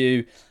point of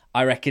view,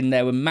 I reckon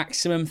there were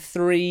maximum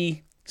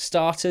 3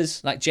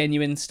 starters, like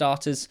genuine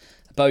starters.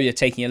 Bowyer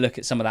taking a look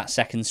at some of that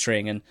second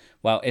string, and,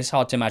 well, it's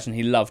hard to imagine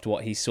he loved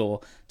what he saw,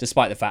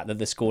 despite the fact that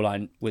the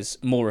scoreline was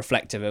more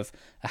reflective of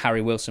a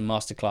Harry Wilson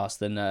masterclass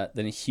than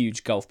a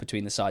huge gulf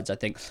between the sides, I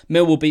think.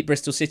 Millwall beat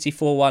Bristol City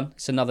 4-1.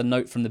 It's another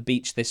note from the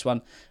beach, this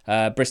one.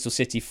 Bristol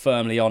City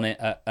firmly on it.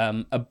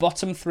 A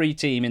bottom 3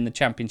 team in the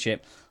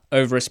Championship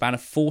over a span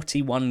of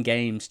 41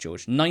 games,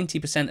 George.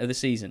 90% of the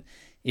season.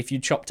 If you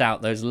chopped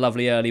out those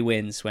lovely early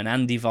wins when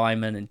Andy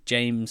Vyman and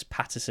Jamie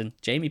Patterson,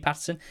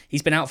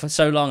 he's been out for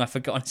so long I've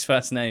forgotten his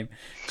first name,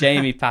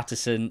 Jamie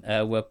Patterson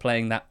were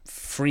playing that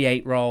free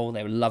 8 role.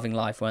 They were loving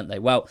life, weren't they?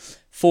 Well,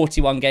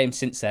 41 games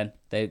since then.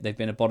 They've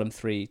been a bottom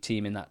 3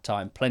 team in that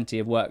time. Plenty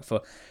of work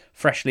for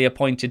freshly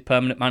appointed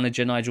permanent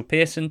manager Nigel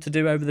Pearson to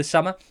do over the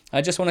summer.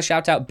 I just want to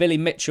shout out Billy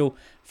Mitchell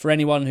for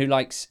anyone who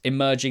likes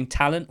emerging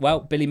talent. Well,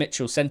 Billy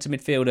Mitchell, centre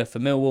midfielder for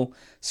Millwall,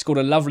 scored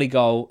a lovely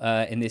goal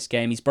in this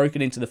game. He's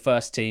broken into the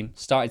first team,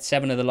 started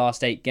 7 of the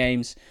last 8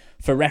 games.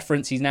 For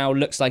reference, he now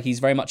looks like he's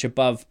very much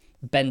above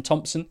Ben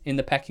Thompson in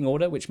the pecking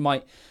order, which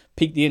might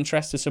pique the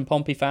interest of some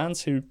Pompey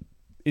fans who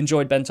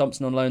enjoyed Ben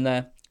Thompson on loan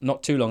there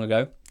not too long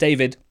ago.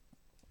 David,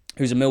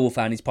 who's a Millwall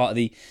fan, he's part of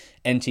the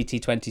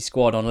NTT20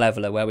 squad on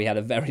Leveller, where we had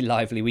a very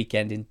lively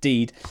weekend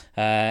indeed.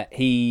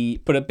 He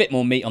put a bit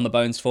more meat on the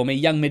bones for me.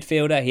 Young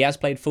midfielder, he has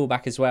played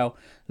fullback as well.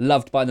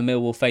 Loved by the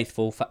Millwall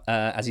faithful,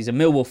 as he's a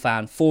Millwall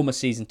fan, former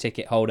season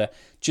ticket holder,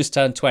 just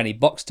turned 20.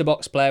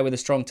 Box-to-box player with a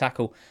strong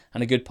tackle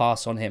and a good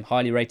pass on him.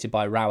 Highly rated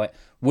by Rowett.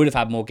 Would have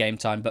had more game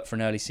time, but for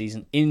an early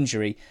season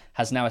injury,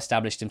 has now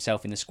established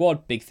himself in the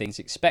squad. Big things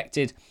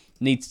expected.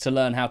 Needs to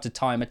learn how to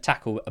time a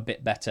tackle a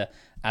bit better,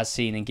 as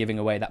seen in giving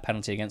away that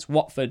penalty against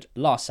Watford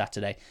last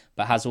Saturday,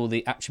 but has all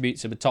the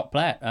attributes of a top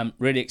player. I'm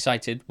really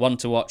excited, one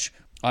to watch.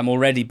 I'm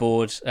already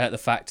bored at the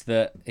fact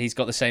that he's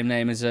got the same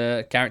name as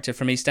a character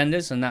from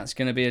EastEnders, and that's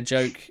going to be a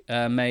joke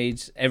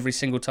made every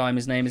single time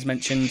his name is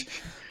mentioned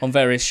on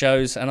various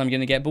shows, and I'm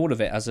going to get bored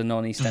of it as a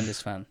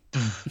non-EastEnders fan.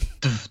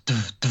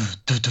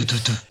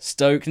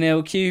 Stoke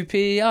nil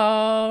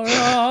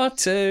QPR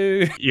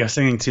 2. You're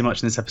singing too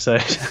much in this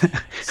episode.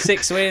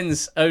 6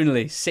 wins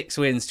only. 6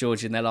 wins,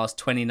 George, in their last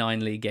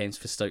 29 league games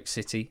for Stoke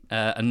City.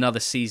 Another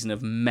season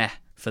of meh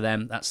for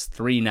them. That's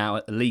 3 now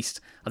at least.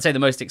 I'd say the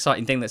most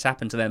exciting thing that's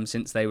happened to them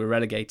since they were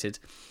relegated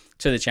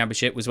to the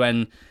Championship was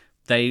when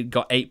they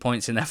got 8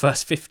 points in their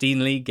first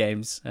 15 league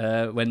games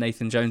when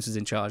Nathan Jones was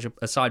in charge.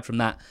 Aside from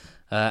that,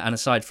 and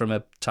aside from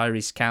a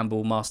Tyrese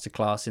Campbell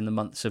masterclass in the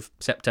months of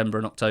September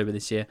and October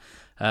this year,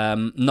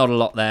 not a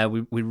lot there.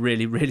 We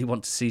really, really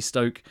want to see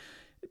Stoke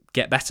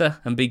get better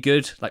and be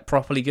good, like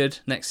properly good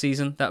next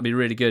season. That would be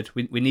really good.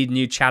 We need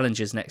new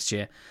challenges next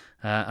year.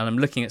 And I'm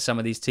looking at some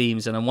of these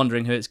teams and I'm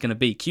wondering who it's going to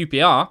be.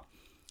 QPR,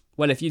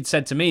 well, if you'd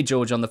said to me,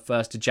 George, on the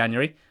 1st of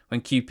January, when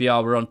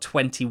QPR were on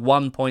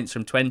 21 points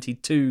from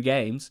 22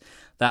 games,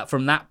 that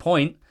from that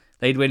point,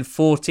 they'd win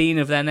 14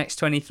 of their next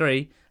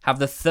 23, have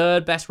the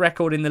 3rd best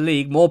record in the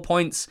league, more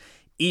points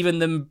even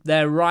than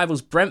their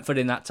rivals Brentford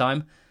in that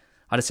time,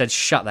 I'd have said,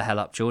 shut the hell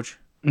up, George.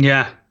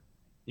 Yeah,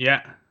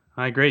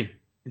 I agree.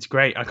 It's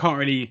great. I can't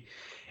really...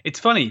 It's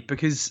funny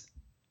because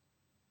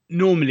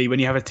normally when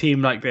you have a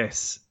team like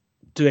this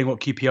doing what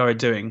QPR are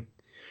doing,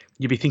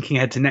 you'd be thinking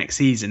ahead to next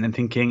season and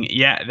thinking,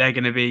 yeah, they're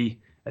going to be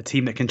a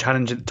team that can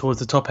challenge it towards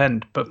the top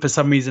end. But for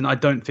some reason, I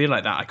don't feel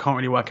like that. I can't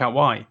really work out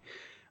why.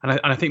 And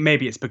I think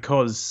maybe it's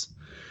because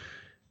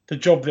the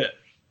job that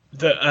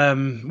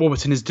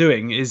Warburton is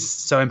doing is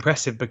so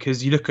impressive,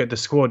 because you look at the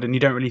squad and you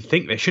don't really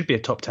think they should be a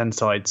top 10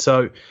 side.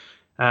 So,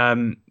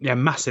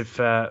 massive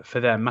for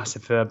them,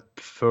 massive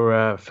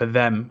for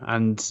them.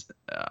 And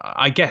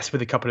I guess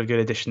with a couple of good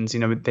additions,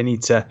 they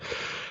need to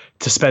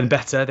spend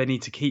better. They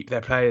need to keep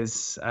their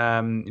players.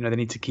 They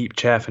need to keep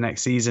Chair for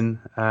next season.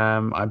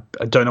 I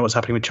don't know what's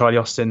happening with Charlie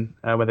Austin,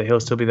 whether he'll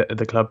still be at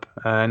the club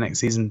next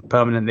season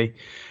permanently.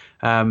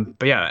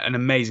 But yeah, an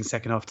amazing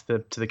second half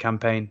to the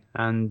campaign,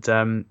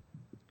 and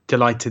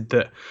delighted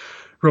that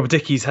Rob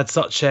Dickey's had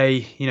such a,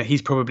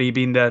 he's probably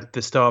been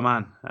the star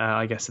man,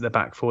 I guess, at the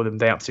back for them.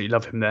 They absolutely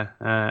love him there,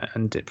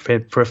 and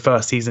for a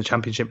first season at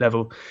Championship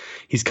level,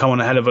 he's come on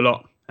a hell of a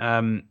lot.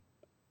 And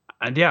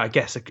yeah, I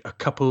guess a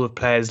couple of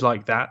players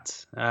like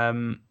that,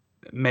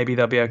 maybe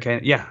they'll be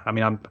okay. Yeah, I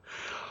mean, I'm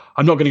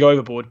not going to go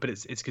overboard, but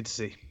it's good to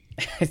see.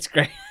 It's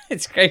great.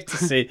 It's great to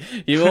see.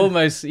 You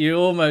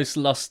almost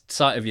lost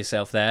sight of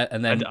yourself there,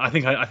 and then I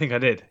think I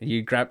did.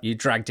 You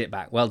dragged it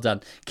back. Well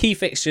done. Key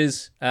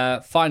fixtures,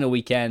 final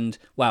weekend.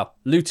 Wow,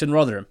 Luton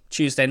Rotherham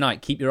Tuesday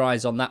night. Keep your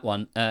eyes on that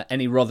one.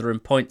 Any Rotherham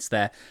points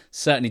there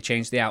certainly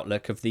changed the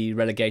outlook of the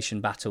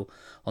relegation battle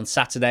on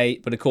Saturday.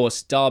 But of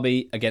course,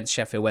 Derby against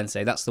Sheffield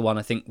Wednesday. That's the one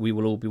I think we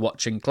will all be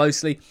watching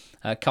closely.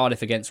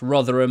 Cardiff against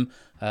Rotherham,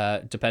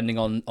 depending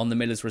on the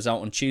Millers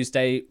result on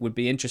Tuesday, would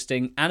be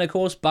interesting. And of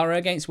course, Borough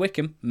against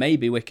Wickham.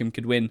 Maybe Wickham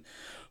could win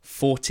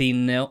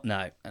 14-0.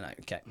 No,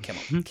 okay,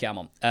 come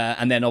on.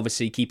 And then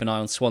obviously keep an eye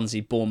on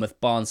Swansea, Bournemouth,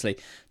 Barnsley,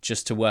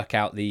 just to work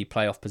out the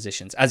playoff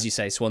positions. As you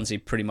say, Swansea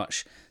pretty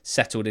much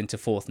settled into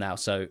 4th now,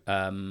 so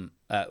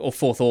or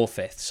 4th or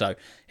 5th. So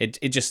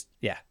it just,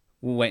 yeah,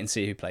 we'll wait and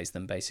see who plays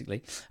them,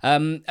 basically.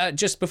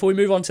 Just before we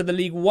move on to the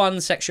League One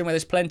section, where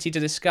there's plenty to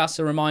discuss,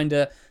 a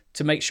reminder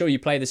to make sure you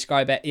play the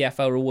Sky Bet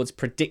EFL Rewards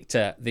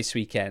Predictor this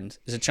weekend.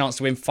 There's a chance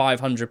to win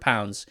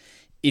 £500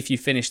 if you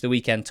finish the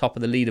weekend top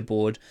of the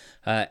leaderboard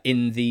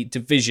in the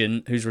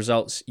division whose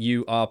results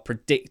you are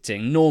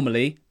predicting.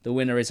 Normally, the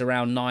winner is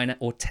around 9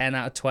 or 10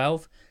 out of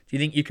 12. Do you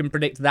think you can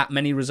predict that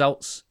many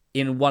results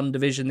in one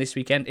division this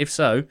weekend? If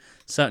so,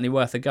 certainly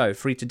worth a go.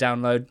 Free to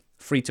download,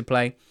 free to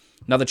play.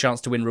 Another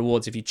chance to win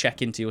rewards if you check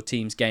into your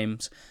team's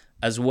games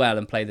as well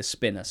and play the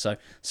spinner. So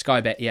Sky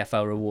Bet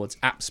EFL Rewards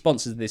app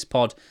sponsors this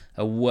pod,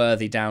 a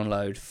worthy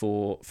download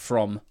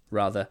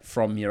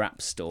from your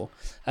app store.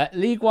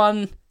 League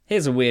One,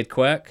 here's a weird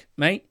quirk,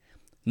 mate.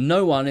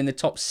 No one in the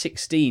top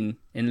 16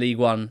 in League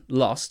One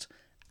lost,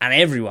 and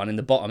everyone in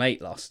the bottom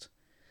 8 lost.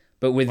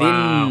 But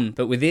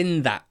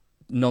within that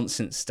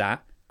nonsense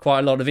stat, quite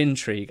a lot of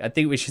intrigue. I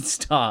think we should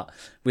start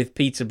with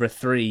Peterborough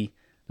 3,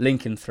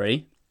 Lincoln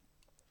 3.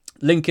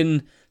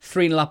 Lincoln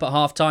 3-0 up at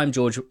half-time,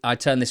 George. I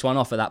turned this one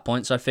off at that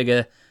point, so I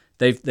figure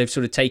they've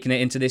sort of taken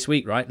it into this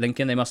week, right?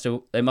 Lincoln, they must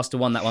have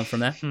won that one from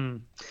there.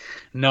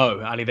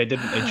 No, Ali, they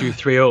didn't. They drew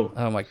 3-3.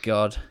 Oh my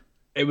god.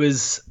 It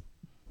was,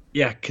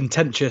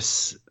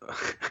 contentious.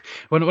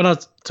 when I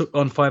was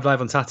on 5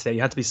 Live on Saturday,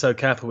 you had to be so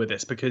careful with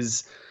this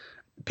because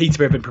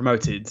Peterborough have been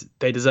promoted.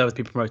 They deserve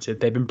to be promoted.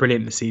 They've been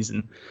brilliant this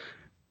season.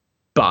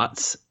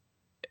 But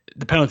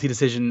the penalty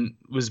decision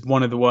was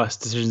one of the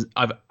worst decisions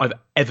I've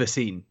ever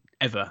seen,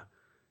 ever.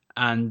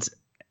 And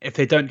if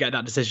they don't get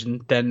that decision,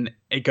 then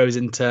it goes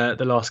into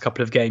the last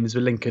couple of games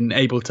with Lincoln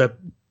able to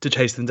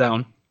chase them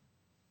down.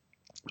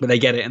 But they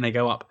get it and they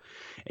go up.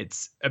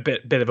 It's a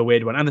bit of a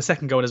weird one. And the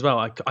second goal as well,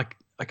 I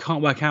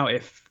can't work out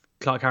if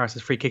Clark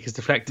Harris's free kick is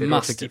deflected or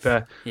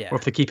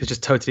if the keeper's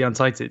just totally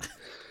unsighted.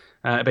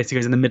 It basically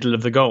goes in the middle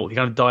of the goal. He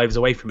kind of dives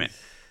away from it.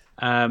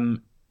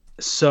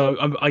 So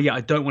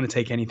I don't want to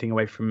take anything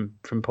away from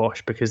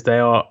Posh because they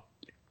are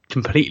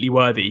completely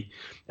worthy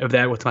of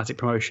their automatic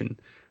promotion.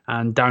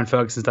 And Darren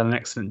Ferguson's done an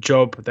excellent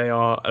job. They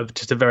are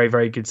just a very,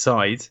 very good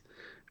side.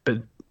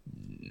 But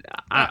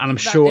I'm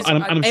sure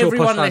everyone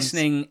Posh fans,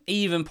 listening,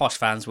 even Posh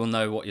fans, will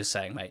know what you're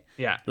saying, mate.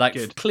 Yeah, like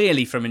good.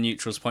 Clearly, from a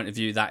neutral's point of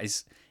view, that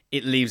is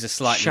it leaves a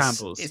slightly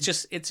shambles.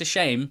 It's a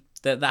shame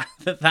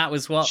that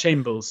was what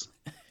Shambles.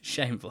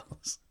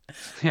 Shambles.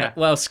 Yeah.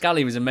 Well,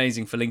 Scully was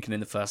amazing for Lincoln in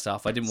the first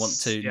half. I didn't want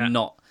to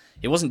not.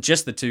 It wasn't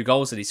just the 2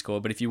 goals that he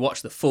scored, but if you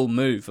watch the full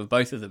move of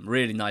both of them,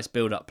 really nice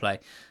build-up play.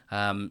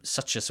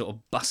 Such a sort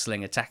of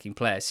bustling attacking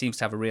player. Seems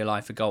to have a real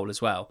eye for goal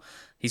as well.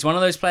 He's one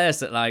of those players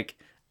that, like,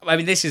 I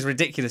mean, this is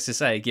ridiculous to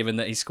say, given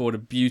that he scored a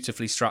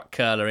beautifully struck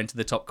curler into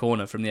the top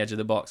corner from the edge of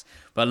the box.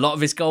 But a lot of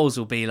his goals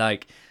will be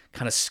like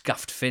kind of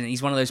scuffed fin.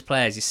 He's one of those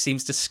players. He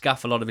seems to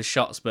scuff a lot of his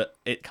shots, but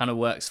it kind of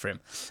works for him.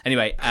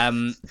 Anyway,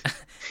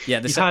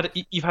 yeah.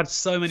 You've had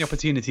so many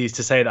opportunities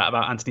to say that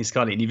about Anthony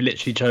Scully, and you've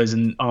literally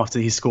chosen after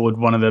he scored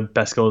one of the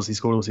best goals he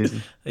scored all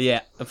season.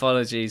 Yeah,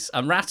 apologies.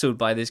 I'm rattled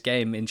by this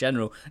game in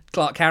general.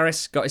 Clark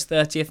Harris got his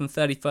 30th and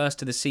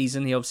 31st of the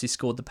season. He obviously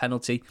scored the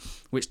penalty,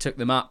 which took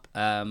them up.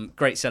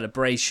 Great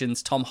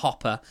celebrations. Tom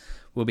Hopper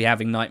will be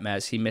having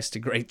nightmares. He missed a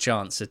great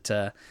chance at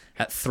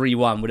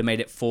 3-1, would have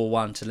made it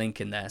 4-1 to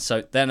Lincoln there.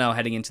 So they're now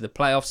heading into the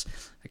playoffs.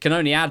 I can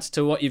only add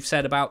to what you've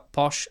said about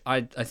Posh.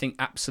 I think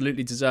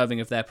absolutely deserving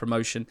of their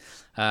promotion.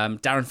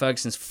 Darren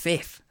Ferguson's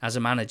 5th as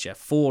a manager,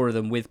 4 of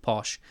them with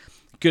Posh.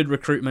 Good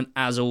recruitment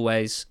as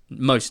always,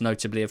 most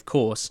notably, of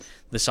course,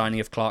 the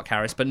signing of Clark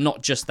Harris, but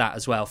not just that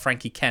as well.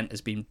 Frankie Kent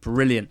has been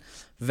brilliant,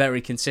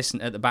 very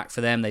consistent at the back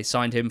for them. They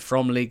signed him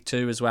from League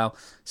Two as well,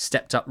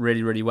 stepped up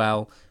really, really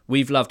well.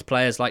 We've loved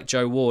players like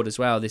Joe Ward as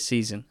well this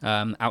season,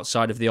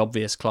 outside of the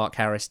obvious Clark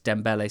Harris,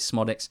 Dembele,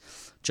 Smodics.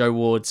 Joe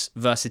Ward's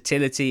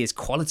versatility, his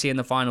quality in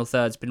the final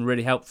third has been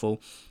really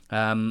helpful.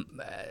 And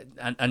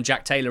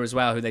Jack Taylor as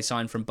well, who they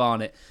signed from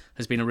Barnet,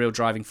 has been a real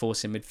driving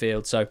force in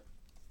midfield. So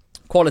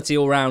quality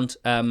all round.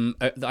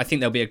 I think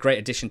they'll be a great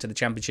addition to the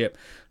Championship.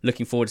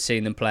 Looking forward to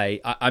seeing them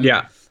play.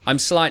 I'm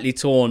slightly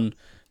torn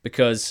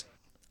because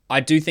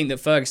I do think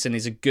that Ferguson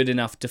is a good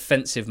enough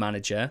defensive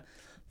manager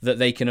that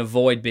they can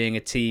avoid being a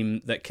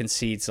team that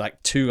concedes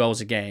like 2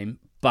 goals a game,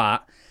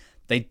 but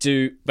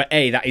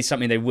that is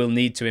something they will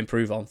need to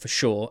improve on for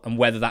sure. And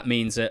whether that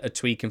means a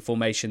tweak in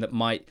formation that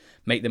might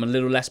make them a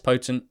little less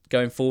potent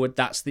going forward,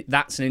 that's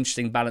an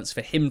interesting balance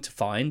for him to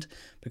find,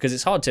 because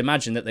it's hard to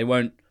imagine that they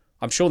won't.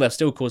 I'm sure they'll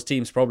still cause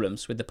teams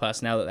problems with the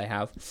personnel that they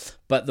have.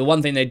 But the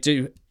one thing they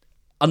do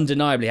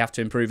undeniably have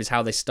to improve is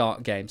how they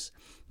start games.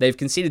 They've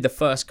conceded the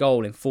first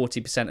goal in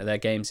 40% of their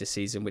games this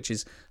season, which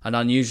is an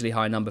unusually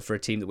high number for a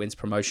team that wins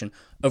promotion.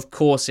 Of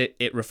course, it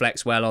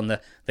reflects well on the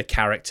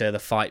character, the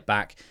fight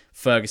back,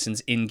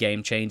 Ferguson's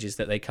in-game changes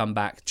that they come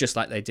back, just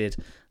like they did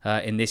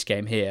in this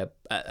game here.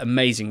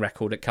 Amazing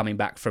record at coming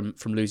back from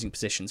losing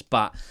positions.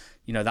 But,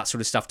 that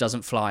sort of stuff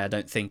doesn't fly, I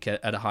don't think,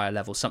 at a higher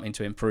level. Something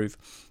to improve.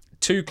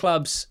 2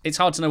 clubs, it's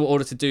hard to know what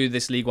order to do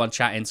this League One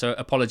chat in, so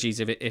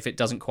apologies if it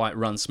doesn't quite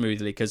run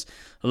smoothly, because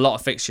a lot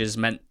of fixtures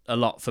meant a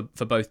lot for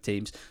both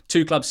teams.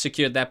 2 clubs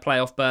secured their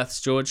playoff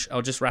berths, George.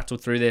 I'll just rattle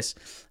through this.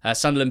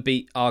 Sunderland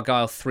beat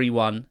Argyle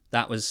 3-1.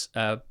 That was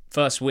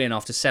first win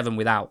after 7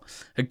 without.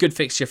 A good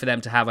fixture for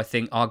them to have, I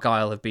think.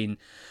 Argyle have been,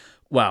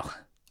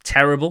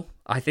 terrible.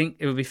 I think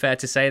it would be fair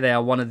to say they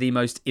are one of the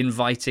most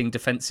inviting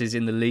defences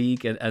in the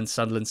league, and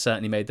Sunderland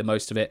certainly made the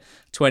most of it.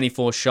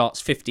 24 shots,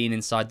 15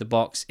 inside the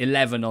box,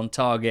 11 on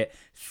target,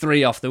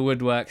 3 off the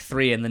woodwork,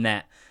 3 in the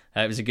net.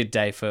 It was a good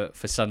day for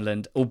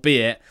Sunderland,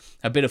 albeit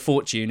a bit of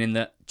fortune in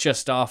that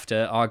just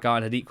after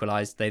Argyle had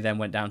equalised, they then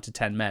went down to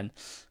 10 men.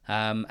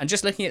 And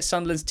just looking at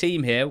Sunderland's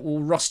team here,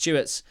 Ross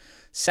Stewart's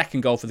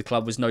second goal for the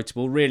club was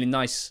notable. Really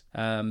nice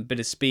bit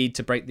of speed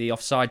to break the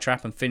offside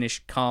trap and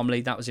finish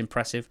calmly. That was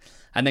impressive.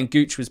 And then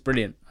Gooch was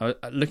brilliant.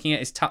 Looking at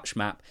his touch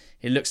map,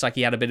 it looks like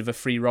he had a bit of a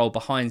free roll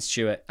behind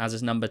Stewart as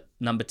his number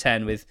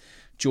 10 with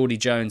Geordie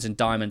Jones and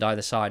Diamond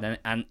either side.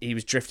 And he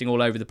was drifting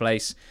all over the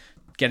place,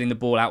 getting the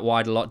ball out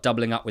wide a lot,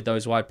 doubling up with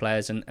those wide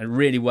players, and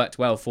really worked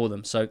well for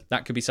them. So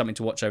that could be something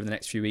to watch over the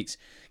next few weeks.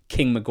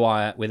 King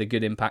Maguire with a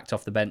good impact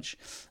off the bench.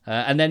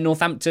 And then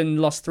Northampton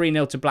lost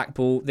 3-0 to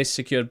Blackpool. This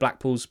secured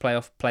Blackpool's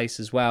playoff place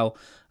as well.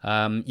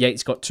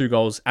 Yates got 2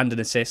 goals and an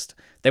assist.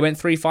 They went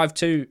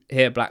 3-5-2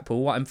 here,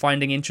 Blackpool. What I'm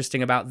finding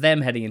interesting about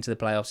them heading into the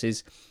playoffs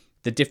is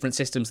the different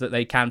systems that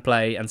they can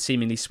play and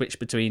seemingly switch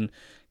between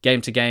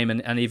game to game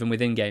and even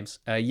within games.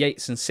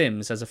 Yates and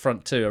Sims as a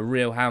front two, a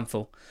real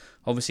handful.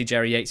 Obviously,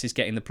 Jerry Yates is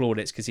getting the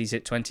plaudits because he's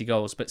hit 20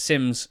 goals. But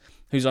Sims,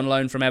 who's on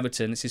loan from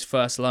Everton, it's his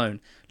first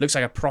loan, looks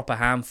like a proper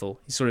handful.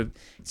 He's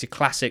a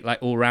classic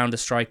all-rounder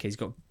striker. He's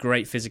got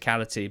great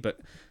physicality, but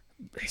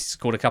he's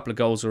scored a couple of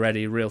goals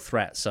already, a real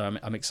threat. So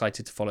I'm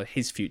excited to follow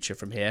his future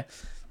from here.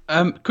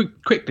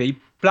 Quickly,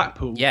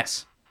 Blackpool.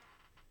 Yes.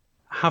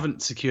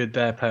 Haven't secured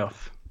their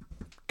playoff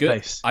Good.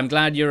 place. I'm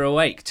glad you're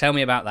awake. Tell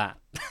me about that.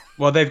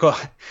 Well, they've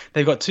got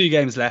 2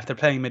 games left. They're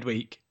playing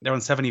midweek. They're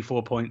on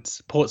 74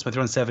 points. Portsmouth are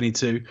on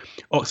 72.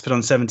 Oxford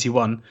on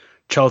 71.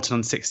 Charlton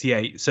on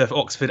 68. So if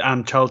Oxford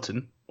and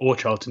Charlton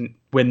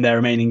win their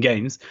remaining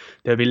games,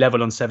 they'll be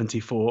level on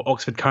 74.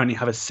 Oxford currently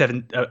have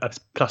a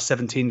plus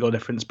 17 goal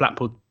difference.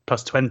 Blackpool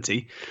plus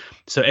 20.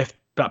 So if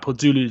Blackpool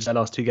do lose their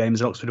last 2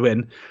 games and Oxford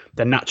win,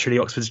 then naturally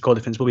Oxford's goal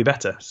difference will be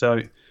better.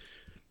 So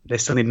they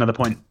still need another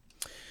point.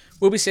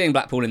 We'll be seeing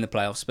Blackpool in the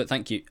playoffs, but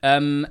thank you.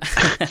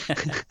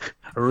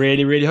 I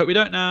really, really hope we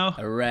don't now.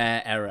 A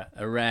rare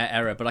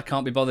error. But I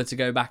can't be bothered to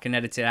go back and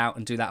edit it out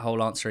and do that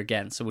whole answer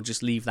again. So we'll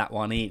just leave that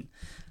one in.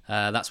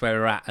 That's where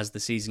we're at as the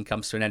season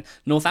comes to an end.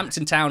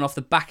 Northampton Town, off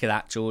the back of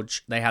that,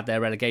 George, they had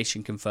their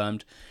relegation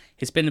confirmed.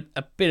 It's been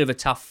a bit of a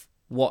tough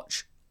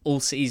watch all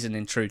season,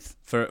 in truth,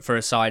 for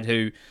a side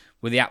who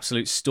were the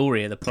absolute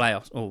story of the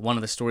playoffs, or one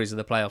of the stories of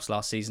the playoffs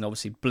last season,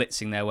 obviously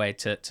blitzing their way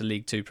to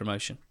League Two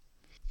promotion.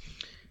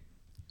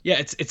 Yeah,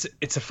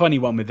 it's a funny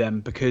one with them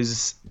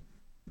because,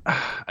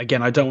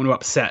 again, I don't want to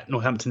upset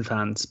Northampton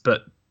fans,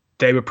 but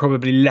they were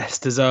probably less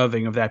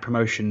deserving of their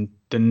promotion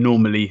than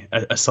normally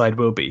a side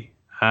will be.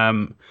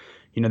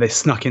 They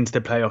snuck into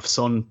the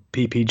playoffs on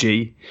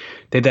PPG.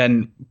 They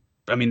then,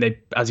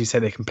 as you say,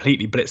 they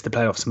completely blitzed the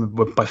playoffs and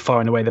were by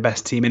far and away the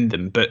best team in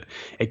them. But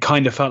it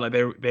kind of felt like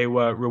they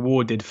were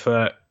rewarded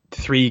for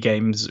 3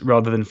 games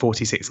rather than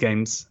 46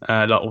 games,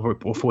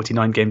 or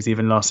 49 games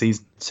even last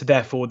season. So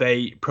therefore,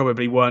 they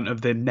probably weren't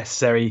of the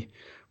necessary.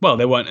 Well,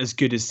 they weren't as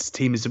good as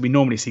teams that we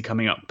normally see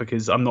coming up,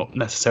 because I'm not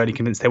necessarily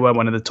convinced they were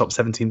one of the top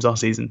 7 teams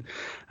last season.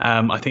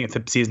 I think if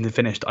the season had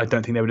finished, I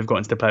don't think they would have got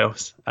into the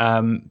playoffs.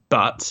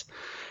 But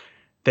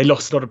they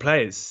lost a lot of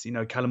players.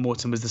 Callum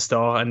Morton was the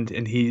star, and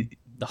he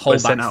the whole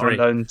was back sent out three.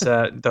 on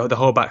loan. The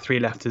whole back 3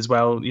 left as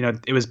well.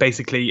 It was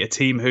basically a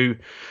team who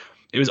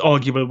it was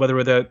arguable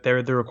whether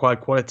they're the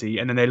required quality,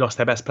 and then they lost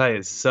their best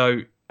players. So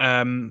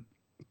I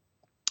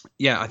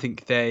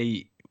think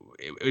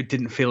it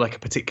didn't feel like a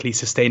particularly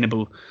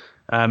sustainable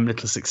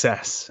little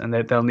success, and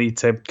they'll need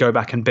to go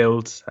back and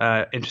build.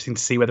 Interesting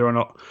to see whether or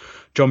not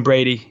John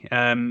Brady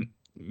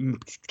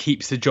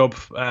keeps the job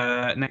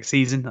next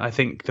season. I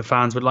think the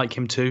fans would like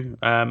him to.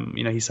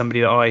 He's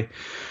somebody that I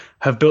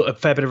have built a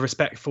fair bit of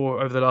respect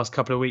for over the last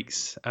couple of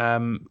weeks.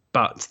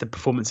 But the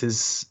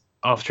performances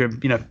after,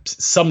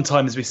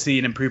 sometimes we see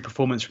an improved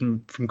performance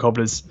from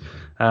Cobblers,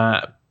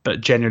 but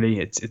generally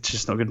it's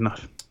just not good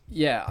enough.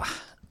 Yeah,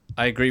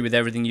 I agree with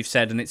everything you've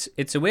said, and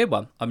it's a weird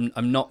one.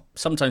 I'm not.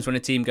 Sometimes when a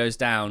team goes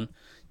down,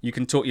 you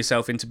can talk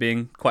yourself into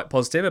being quite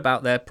positive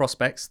about their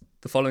prospects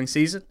the following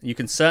season. You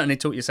can certainly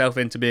talk yourself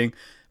into being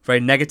very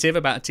negative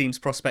about a team's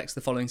prospects the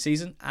following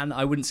season. And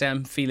I wouldn't say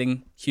I'm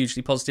feeling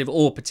hugely positive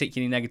or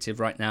particularly negative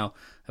right now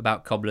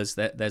about Cobblers.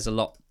 There's a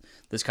lot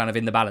that's kind of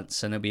in the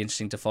balance, and it'll be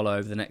interesting to follow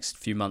over the next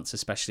few months,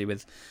 especially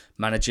with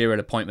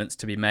managerial appointments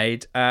to be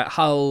made.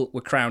 Hull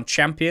were crowned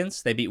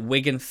champions. They beat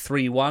Wigan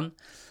 3-1.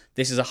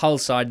 This is a Hull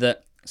side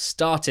that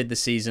started the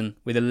season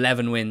with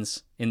 11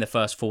 wins in the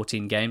first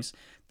 14 games.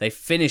 They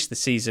finished the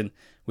season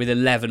with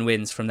 11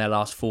 wins from their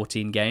last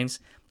 14 games.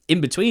 In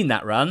between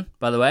that run,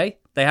 by the way,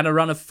 they had a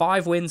run of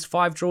 5 wins,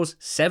 5 draws,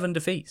 7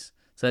 defeats.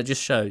 So it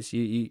just shows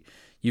you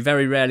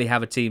very rarely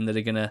have a team that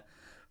are going to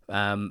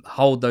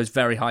hold those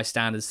very high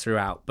standards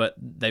throughout, but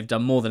they've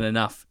done more than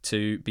enough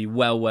to be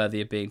well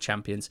worthy of being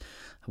champions.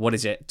 What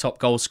is it? Top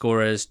goal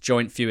scorers,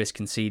 joint fewest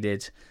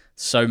conceded,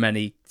 so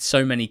many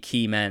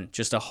key men,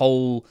 just a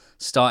whole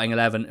starting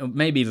 11,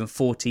 maybe even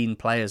 14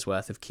 players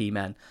worth of key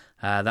men.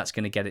 That's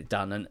going to get it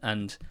done.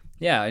 And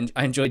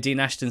I enjoyed Dean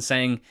Ashton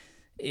saying,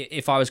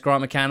 if I was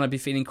Grant McCann, I'd be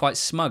feeling quite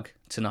smug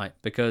tonight,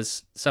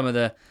 because some of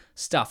the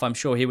stuff I'm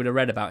sure he would have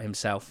read about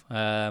himself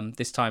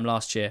this time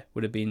last year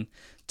would have been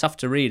tough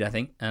to read, I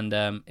think. And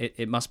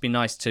it must be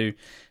nice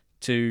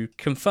to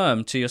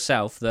confirm to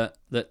yourself that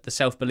the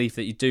self-belief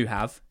that you do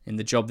have in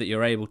the job that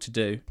you're able to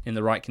do in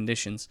the right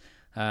conditions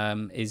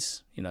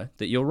is,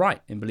 that you're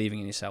right in believing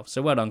in yourself.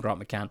 So well done, Grant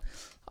McCann.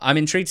 I'm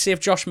intrigued to see if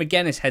Josh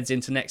McGuinness heads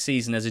into next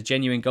season as a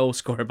genuine goal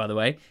scorer, by the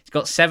way. He's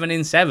got 7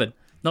 in 7.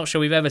 Not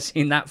sure we've ever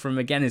seen that from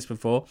McGuinness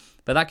before,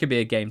 but that could be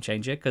a game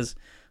changer, because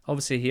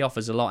obviously he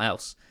offers a lot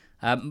else.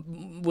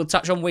 We'll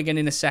touch on Wigan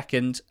in a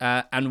second,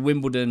 and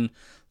Wimbledon.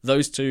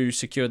 Those two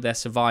secured their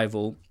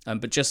survival.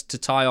 But just to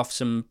tie off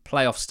some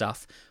playoff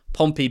stuff,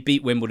 Pompey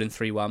beat Wimbledon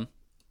 3-1.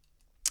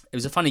 It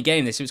was a funny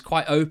game, this. It was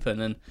quite open,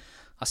 and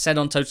I said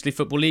on Totally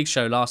Football League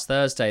show last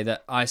Thursday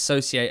that I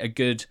associate a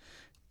good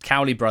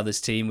Cowley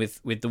Brothers team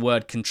with the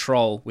word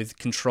control, with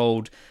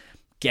controlled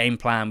game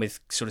plan, with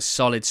sort of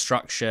solid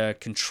structure,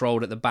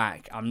 controlled at the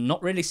back. I'm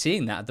not really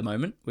seeing that at the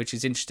moment, which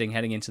is interesting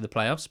heading into the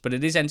playoffs, but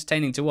it is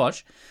entertaining to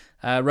watch.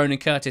 Ronan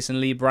Curtis and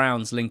Lee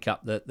Browns link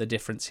up the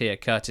difference here.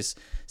 Curtis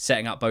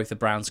setting up both the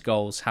Browns'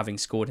 goals, having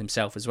scored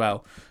himself as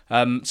well.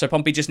 So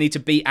Pompey just need to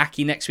beat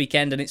Aki next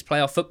weekend, and it's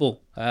playoff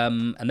football.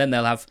 And then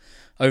they'll have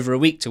over a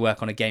week to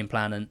work on a game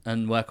plan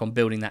and work on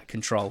building that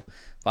control.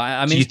 But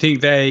I mean, do you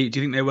think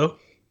they will?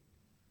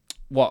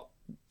 What,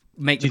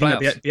 make the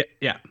playoffs?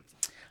 Yeah.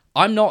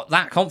 I'm not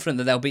that confident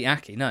that they'll beat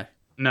Aki. No.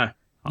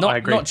 I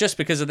agree. Not just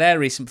because of their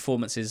recent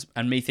performances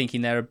and me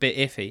thinking they're a bit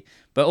iffy,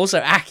 but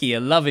also Aki are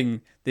loving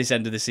this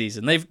end of the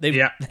season.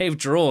 They've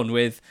drawn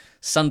with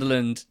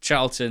Sunderland,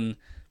 Charlton,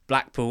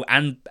 Blackpool,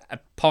 and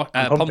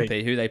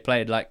Pompey, who they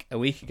played like a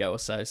week ago or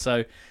so.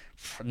 So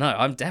no,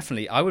 I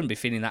wouldn't be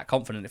feeling that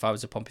confident if I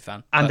was a Pompey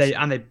fan. And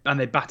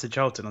they battered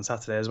Charlton on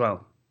Saturday as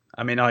well.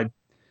 I mean, I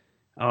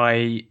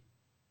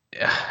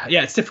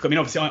yeah, it's difficult. I mean,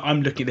 obviously,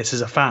 I'm looking at this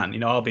as a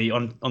fan. I'll be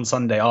on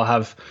Sunday. I'll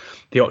have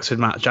the Oxford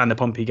match and the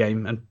Pompey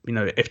game, and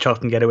if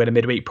Charlton get away to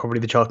midweek, probably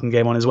the Charlton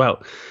game on as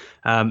well,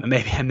 and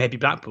maybe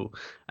Blackpool.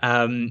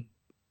 And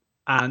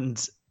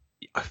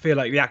I feel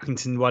like the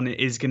Accrington one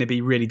is going to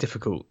be really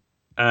difficult.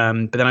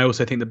 But then I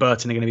also think that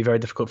Burton are going to be very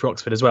difficult for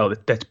Oxford as well.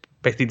 That's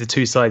basically the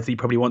two sides that you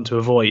probably want to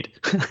avoid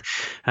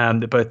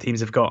that both teams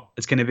have got.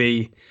 It's going to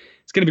be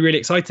really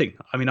exciting.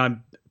 I mean,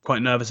 I'm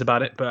quite nervous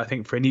about it, but I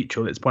think for a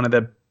neutral, it's one of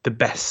the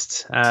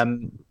best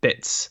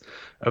bits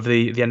of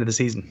the end of the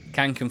season.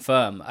 Can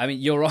confirm. I mean,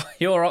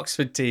 your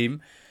Oxford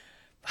team.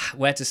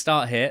 Where to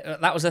start here?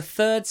 That was a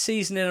third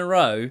season in a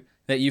row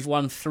that you've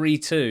won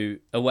 3-2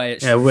 away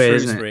at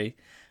Shrewsbury.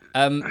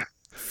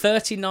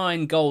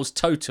 39 goals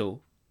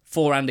total,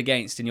 for and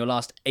against in your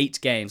last 8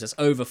 games. That's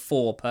over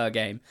 4 per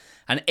game.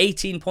 And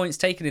 18 points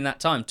taken in that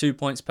time, 2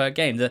 points per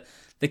game. The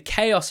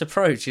chaos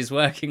approach is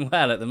working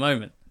well at the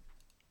moment.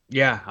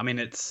 Yeah, I mean,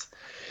 it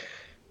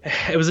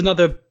was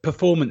another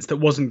performance that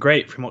wasn't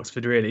great from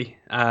Oxford, really.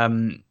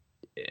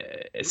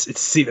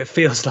 It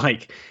feels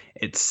like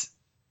it's...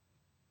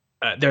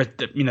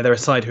 they're a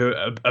side who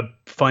are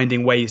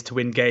finding ways to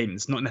win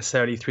games, not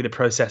necessarily through the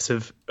process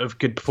of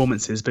good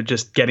performances, but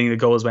just getting the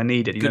goals where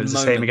needed. It's the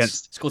same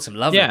against. Scored some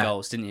lovely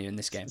goals, didn't you, in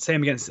this game?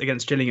 Same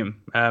against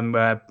Gillingham,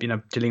 where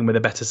Gillingham were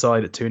the better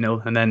side at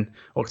 2-0, and then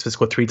Oxford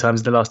scored 3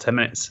 times in the last 10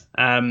 minutes.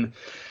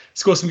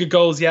 Scored some good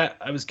goals. Yeah,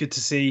 it was good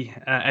to see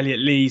Elliot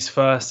Lee's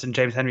first and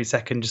James Henry's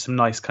second. Just some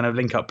nice kind of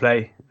link-up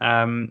play.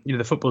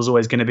 The football's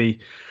always going to be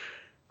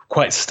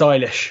quite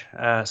stylish,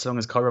 so long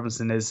as Carl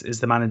Robinson is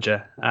the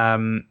manager.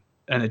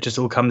 And it just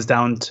all comes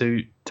down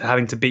to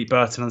having to beat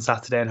Burton on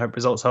Saturday and hope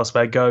results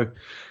elsewhere go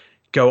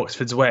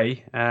Oxford's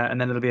way,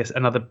 and then it'll be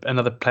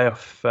another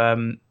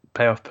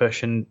playoff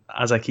push. And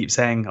as I keep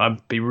saying,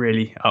 I'd be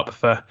really up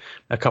for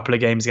a couple of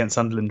games against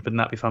Sunderland. Wouldn't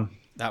that be fun?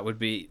 That would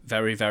be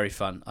very, very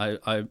fun.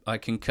 I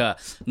concur.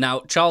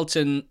 Now,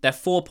 Charlton, they're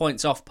 4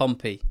 points off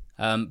Pompey.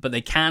 But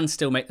they can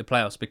still make the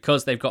playoffs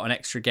because they've got an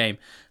extra game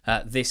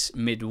this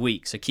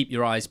midweek. So keep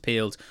your eyes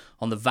peeled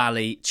on the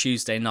Valley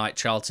Tuesday night,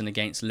 Charlton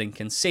against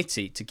Lincoln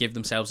City, to give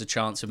themselves a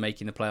chance of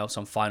making the playoffs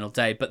on final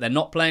day. But they're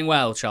not playing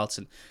well,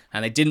 Charlton,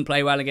 and they didn't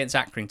play well against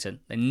Accrington.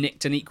 They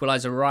nicked an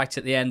equaliser right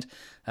at the end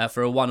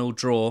for a 1-1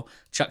 draw.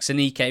 Chucks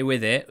Anike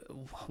with it.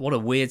 What a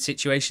weird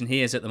situation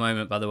he is at the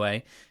moment, by the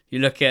way. You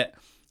look at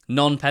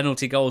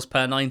non-penalty goals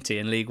per 90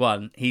 in League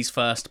One, he's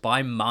first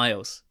by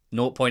miles.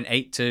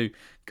 0.82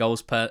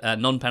 goals per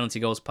non-penalty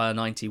goals per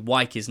 90.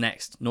 Wyke is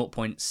next,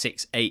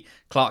 0.68.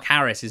 Clark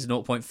Harris is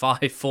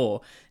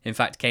 0.54. In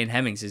fact, Kane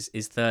Hemmings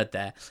is third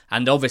there.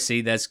 And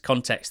obviously, there's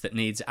context that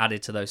needs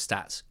added to those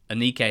stats.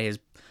 Anike has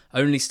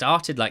only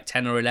started like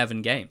 10 or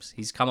 11 games.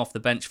 He's come off the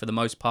bench for the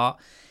most part.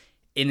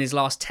 In his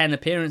last 10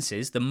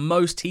 appearances, the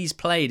most he's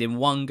played in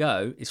one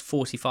go is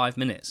 45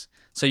 minutes.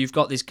 So you've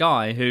got this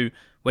guy who,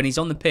 when he's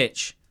on the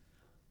pitch,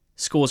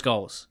 scores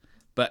goals.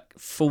 But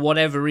for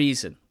whatever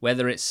reason,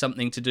 whether it's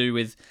something to do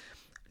with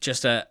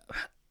just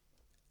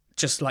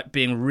like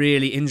being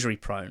really injury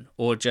prone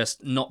or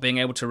just not being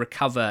able to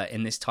recover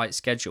in this tight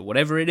schedule,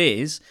 whatever it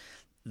is,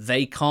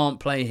 they can't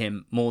play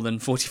him more than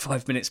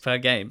 45 minutes per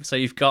game. So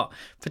you've got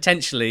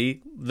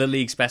potentially the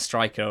league's best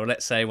striker, or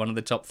let's say one of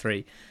the top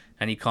 3,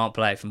 and he can't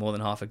play for more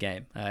than half a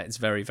game. It's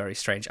very, very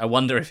strange. I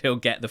wonder if he'll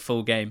get the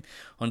full game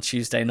on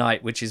Tuesday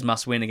night, which is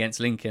must win against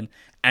Lincoln.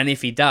 And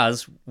if he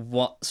does,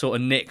 what sort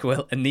of nick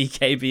will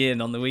Anike be in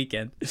on the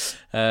weekend?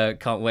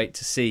 Can't wait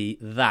to see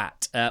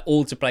that.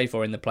 All to play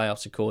for in the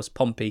playoffs, of course.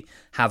 Pompey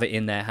have it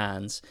in their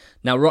hands.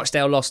 Now,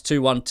 Rochdale lost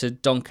 2-1 to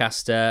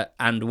Doncaster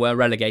and were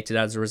relegated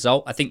as a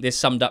result. I think this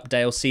summed up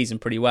Dale's season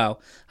pretty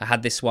well. I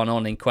had this one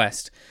on in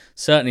Quest.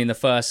 Certainly in the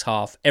first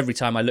half, every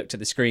time I looked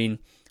at the screen,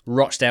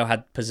 Rochdale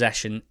had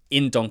possession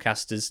in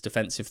Doncaster's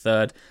defensive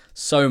third,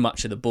 so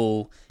much of the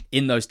ball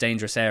in those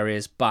dangerous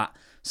areas, but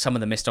some of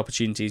the missed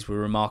opportunities were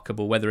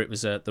remarkable, whether it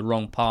was the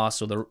wrong pass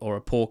or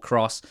a poor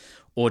cross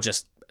or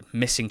just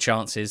missing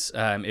chances.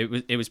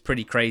 It was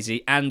pretty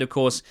crazy. And of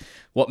course,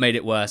 what made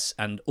it worse,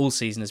 and all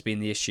season has been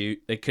the issue,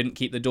 they couldn't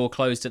keep the door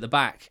closed at the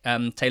back.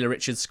 Taylor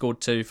Richards scored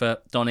 2 for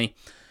Donny.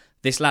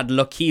 This lad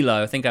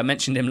Lokilo, I think I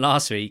mentioned him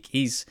last week.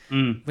 He's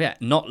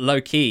not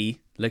low key.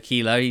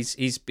 Lokilo,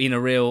 he's been a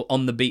real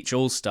on-the-beach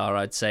all-star,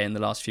 I'd say, in the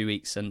last few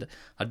weeks, and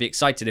I'd be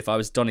excited if I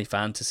was Donny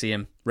fan to see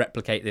him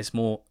replicate this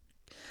more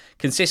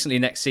consistently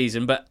next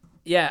season. But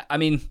yeah, I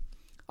mean,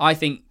 I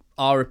think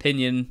our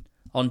opinion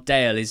on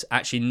Dale is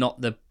actually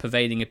not the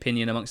pervading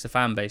opinion amongst the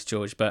fan base,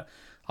 George, but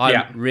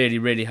I really,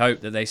 really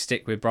hope that they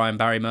stick with Brian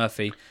Barry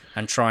Murphy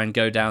and try and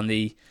go down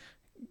the,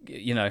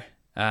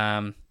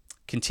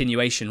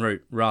 continuation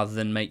route rather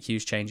than make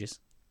huge changes.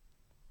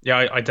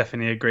 Yeah, I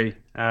definitely agree.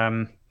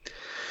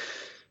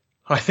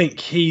 I think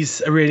he's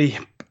a really...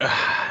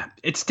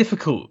 it's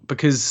difficult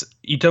because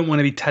you don't want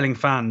to be telling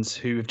fans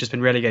who have just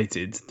been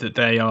relegated that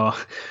they are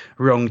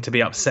wrong to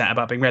be upset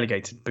about being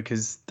relegated,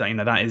 because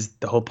that is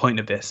the whole point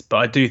of this. But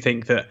I do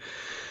think that...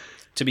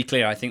 To be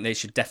clear, I think they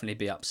should definitely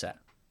be upset.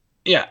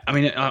 Yeah, I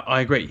mean, I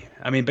agree.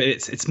 I mean, but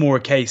it's more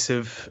a case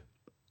of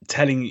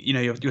telling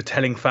you're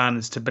telling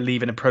fans to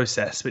believe in a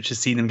process which has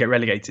seen them get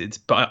relegated.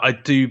 But I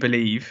do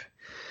believe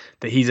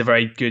that he's a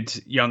very good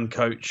young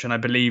coach, and I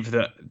believe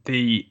that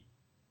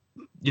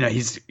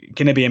he's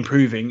going to be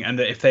improving, and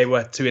that if they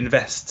were to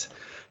invest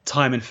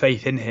time and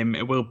faith in him,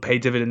 it will pay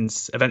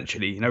dividends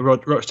eventually.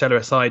 Rochdale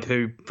aside,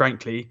 who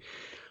frankly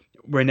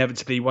were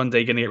inevitably one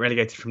day going to get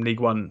relegated from League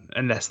One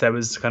unless there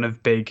was kind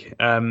of big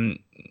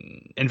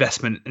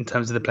investment in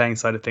terms of the playing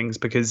side of things,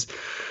 because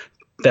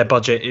their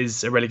budget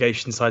is a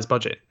relegation size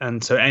budget,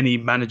 and so any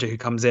manager who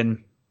comes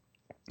in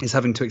is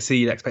having to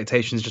exceed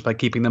expectations just by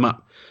keeping them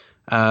up.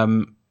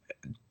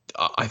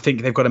 I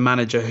think they've got a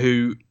manager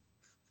who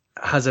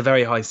has a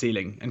very high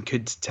ceiling and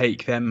could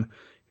take them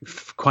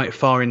quite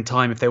far in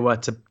time if they were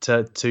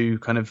to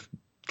kind of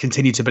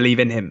continue to believe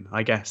in him,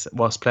 I guess,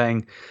 whilst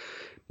playing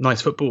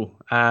nice football.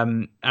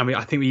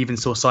 I think we even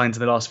saw signs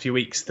in the last few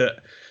weeks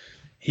that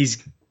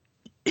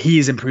he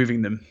is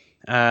improving them.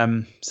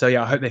 So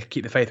yeah, I hope they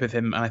keep the faith with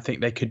him, and I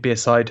think they could be a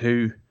side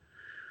who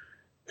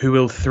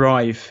will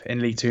thrive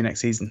in League Two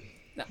next season.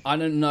 I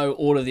don't know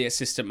all of the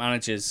assistant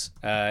managers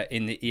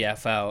in the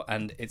EFL,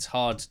 and it's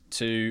hard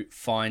to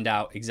find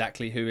out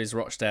exactly who is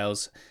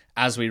Rochdale's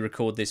as we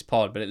record this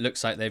pod, but it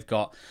looks like they've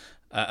got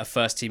a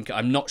first team.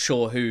 I'm not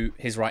sure who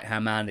his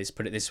right-hand man is,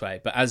 put it this way,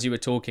 but as you were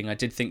talking, I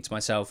did think to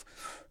myself,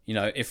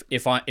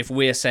 if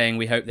we're saying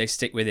we hope they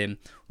stick with him,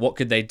 what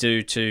could they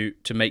do to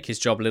make his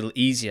job a little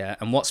easier?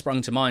 And what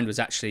sprung to mind was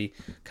actually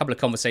a couple of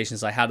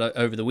conversations I had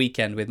over the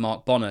weekend with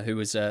Mark Bonner, who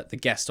was the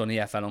guest on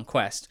EFL on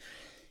Quest.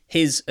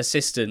 His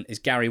assistant is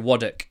Gary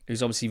Waddock,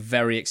 who's obviously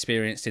very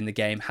experienced in the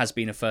game, has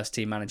been a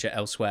first-team manager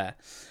elsewhere.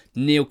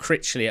 Neil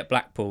Critchley at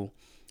Blackpool,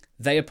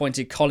 they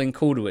appointed Colin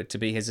Calderwood to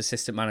be his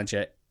assistant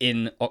manager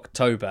in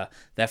October,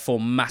 therefore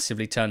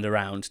massively turned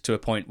around to a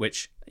point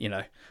which,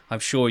 I'm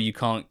sure you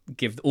can't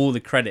give all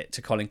the credit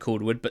to Colin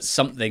Calderwood, but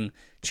something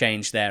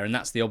changed there, and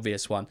that's the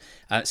obvious one.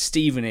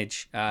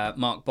 Stevenage,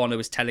 Mark Bonner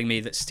was telling me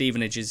that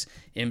Stevenage's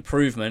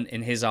improvement,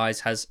 in his eyes,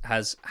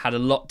 has had a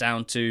lot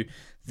down to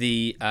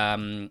the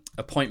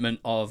appointment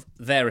of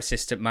their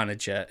assistant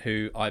manager,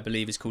 who I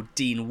believe is called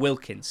Dean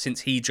Wilkins.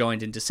 Since he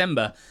joined in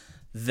December,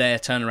 their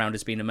turnaround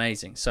has been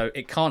amazing. So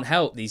it can't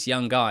help these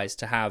young guys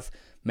to have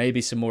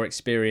maybe some more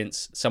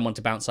experience, someone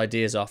to bounce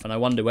ideas off. And I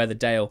wonder whether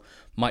Dale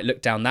might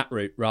look down that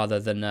route rather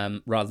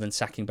than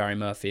sacking Barry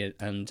Murphy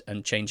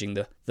and changing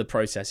the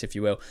process, if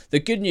you will. The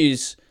good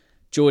news,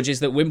 George, is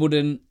that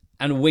Wimbledon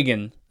and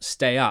Wigan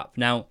stay up.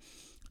 Now,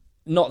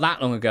 not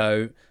that long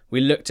ago, we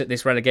looked at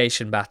this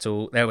relegation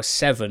battle. There were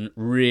 7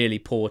 really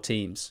poor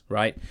teams,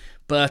 right?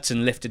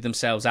 Burton lifted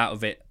themselves out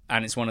of it,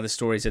 and it's one of the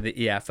stories of the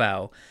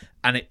EFL.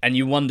 And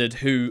you wondered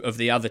who of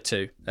the other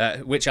two,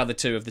 which other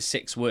 2 of the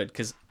 6 would,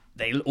 because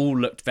they all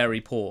looked very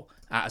poor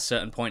at a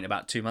certain point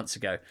about 2 months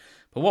ago.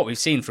 But what we've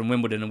seen from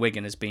Wimbledon and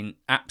Wigan has been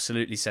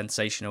absolutely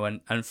sensational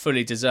and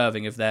fully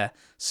deserving of their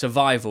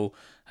survival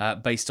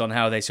based on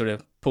how they sort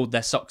of pulled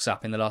their socks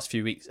up in the last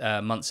few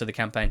months of the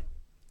campaign.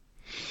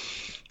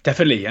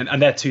 Definitely,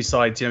 and they're 2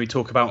 sides. We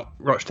talk about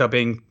Rochdale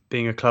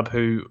being a club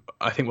who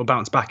I think will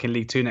bounce back in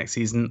League Two next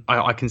season.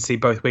 I can see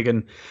both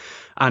Wigan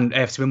and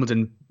AFC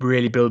Wimbledon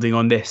really building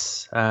on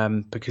this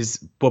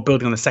because we're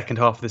building on the second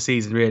half of the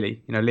season,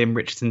 really. Liam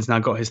Richardson's now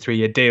got his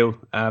 3-year deal.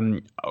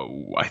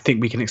 I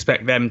think we can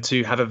expect them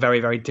to have a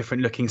very, very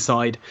different looking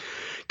side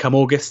come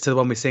August to the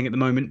one we're seeing at the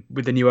moment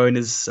with the new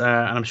owners, and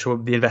I'm sure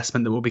the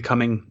investment that will be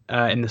coming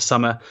in the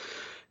summer.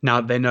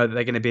 Now they know that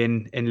they're going to be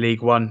in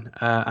League One,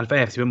 and for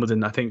AFC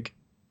Wimbledon, I think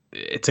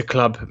it's a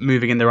club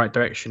moving in the right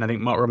direction. I think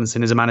Mark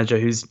Robinson is a manager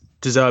who's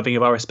deserving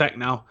of our respect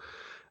now.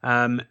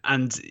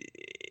 And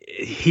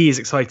he is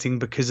exciting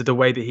because of the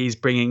way that he's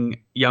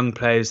bringing young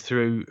players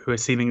through who are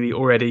seemingly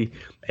already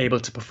able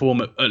to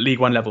perform at League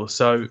One level.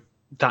 So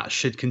that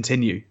should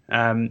continue.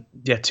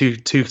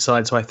 Two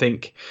sides who I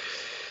think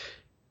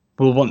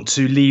will want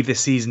to leave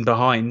this season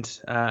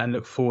behind and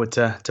look forward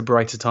to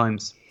brighter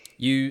times.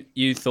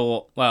 You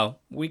thought, well,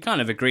 we kind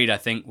of agreed, I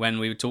think, when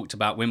we talked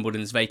about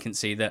Wimbledon's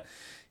vacancy, that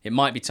it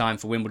might be time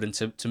for Wimbledon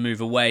to move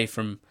away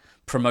from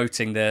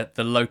promoting the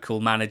local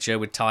manager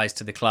with ties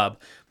to the club.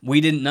 We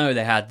didn't know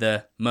they had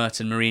the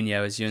Merton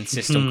Mourinho, as you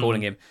insist on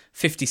calling him,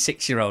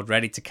 56-year-old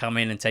ready to come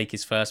in and take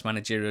his first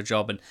managerial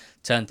job and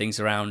turn things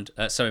around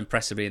so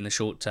impressively in the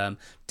short term.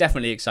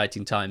 Definitely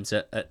exciting times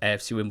at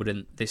AFC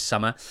Wimbledon this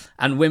summer.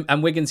 And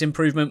Wigan's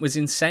improvement was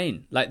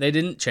insane. Like, they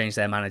didn't change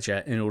their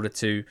manager in order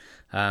to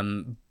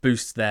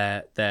boost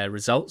their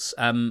results.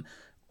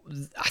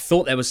 I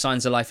thought there was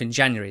signs of life in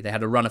January. They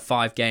had a run of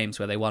 5 games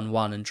where they won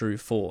 1 and drew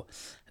 4.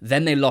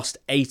 Then they lost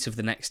 8 of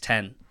the next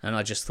 10. And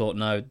I just thought,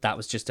 no, that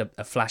was just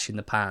a flash in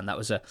the pan. That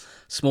was a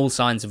small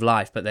signs of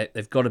life, but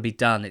they've got to be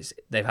done.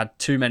 They've had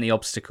too many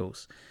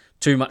obstacles,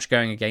 too much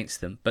going against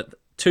them. But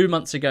 2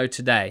 months ago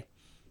today,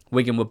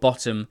 Wigan were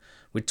bottom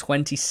with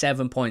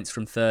 27 points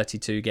from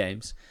 32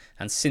 games.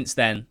 And since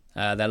then,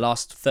 their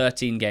last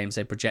 13 games,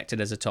 they projected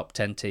as a top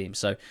 10 team.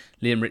 So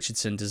Liam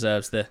Richardson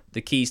deserves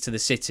the keys to the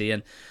city.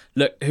 And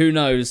look, who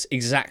knows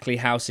exactly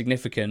how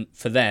significant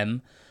for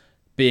them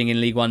being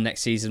in League One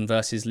next season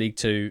versus League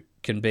Two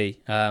can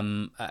be.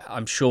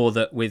 I'm sure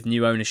that with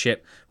new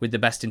ownership, with the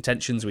best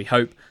intentions, we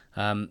hope,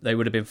 they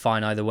would have been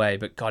fine either way.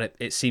 But God,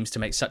 it seems to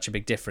make such a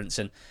big difference.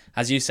 And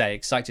as you say,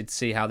 excited to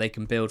see how they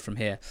can build from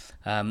here,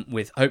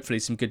 with hopefully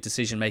some good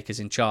decision makers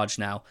in charge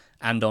now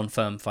and on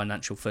firm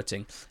financial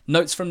footing.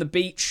 Notes from the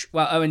beach.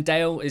 Well, Owen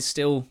Dale is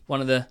still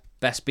one of the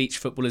best beach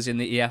footballers in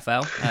the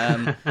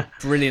EFL.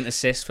 Brilliant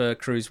assist for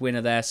Crewe's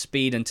winner there.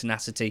 Speed and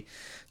tenacity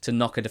to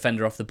knock a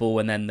defender off the ball,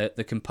 and then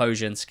the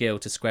composure and skill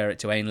to square it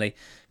to Ainley.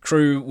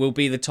 Crewe will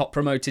be the top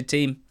promoted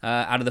team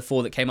out of the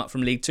 4 that came up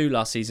from League 2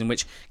 last season,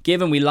 which,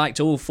 given we liked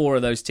all 4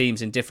 of those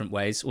teams in different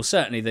ways, or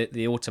certainly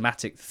the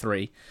automatic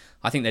 3,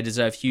 I think they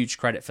deserve huge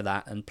credit for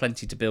that and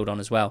plenty to build on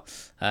as well.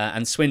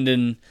 And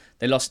Swindon,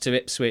 they lost to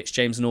Ipswich,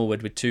 James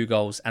Norwood with 2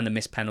 goals and a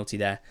missed penalty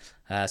there.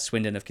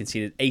 Swindon have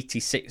conceded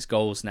 86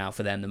 goals now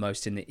for them, the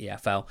most in the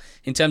EFL.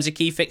 In terms of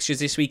key fixtures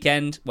this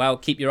weekend, well,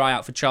 keep your eye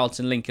out for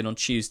Charlton Lincoln on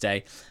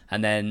Tuesday,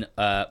 and then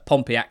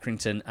Pompey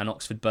Accrington and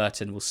Oxford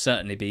Burton will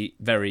certainly be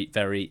very,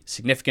 very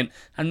significant,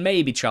 and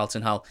maybe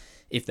Charlton Hull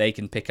if they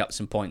can pick up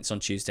some points on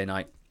Tuesday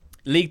night.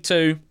 League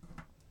 2,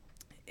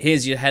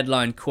 here's your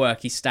headline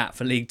quirky stat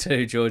for League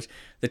 2, George.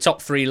 The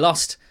top 3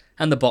 lost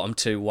and the bottom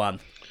 2 won.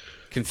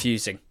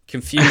 Confusing.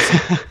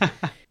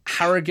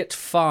 Harrogate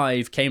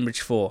 5, Cambridge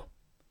 4.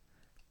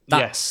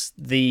 That's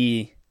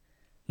the,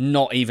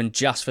 not even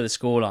just for the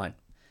scoreline,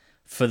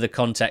 for the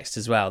context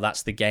as well.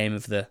 That's the game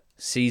of the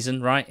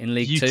season, right, in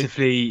League 2?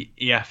 Beautifully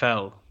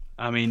EFL.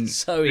 I mean,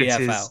 so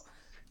EFL.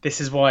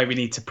 This is why we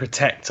need to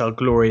protect our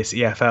glorious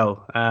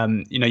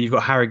EFL. You've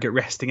got Harrogate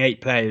resting 8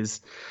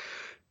 players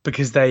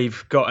because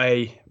they've got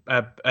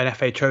an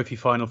FA Trophy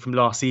final from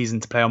last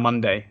season to play on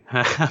Monday.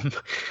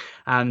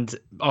 And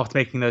after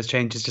making those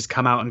changes, just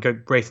come out and go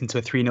race into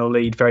a 3-0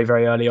 lead very,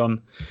 very early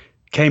on.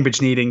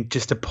 Cambridge needing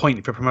just a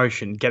point for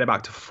promotion, get it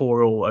back to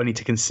 4-4, only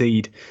to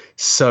concede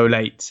so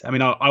late. I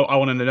mean, I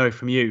want to know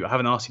from you. I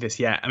haven't asked you this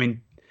yet. I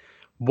mean,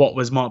 what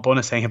was Mark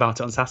Bonner saying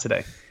about it on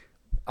Saturday?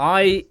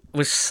 I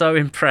was so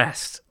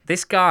impressed.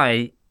 This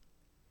guy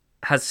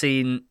has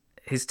seen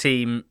his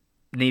team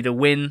need a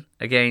win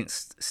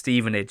against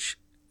Stevenage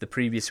the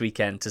previous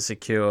weekend to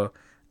secure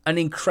an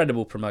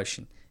incredible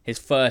promotion. His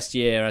first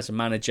year as a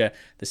manager,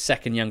 the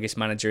second youngest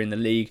manager in the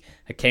league,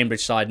 a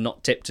Cambridge side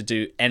not tipped to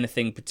do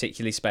anything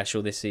particularly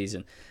special this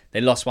season. They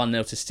lost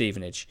 1-0 to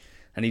Stevenage,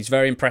 and he's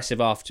very impressive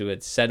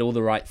afterwards, said all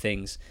the right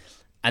things.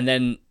 And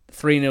then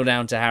 3-0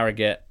 down to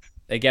Harrogate,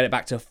 they get it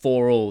back to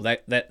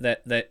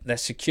 4-4. They're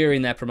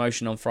securing their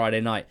promotion on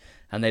Friday night,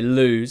 and they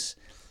lose.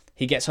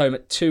 He gets home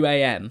at 2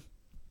 a.m,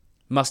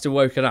 must have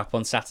woken up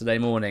on Saturday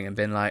morning and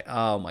been like,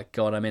 oh my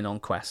God, I'm in on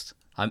Quest.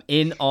 And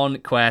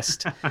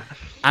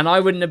I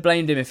wouldn't have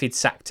blamed him if he'd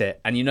sacked it.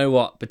 And you know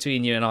what?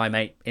 Between you and I,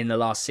 mate, in the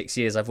last 6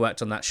 years I've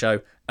worked on that show,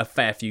 a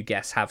fair few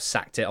guests have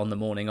sacked it on the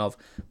morning of,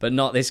 but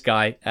not this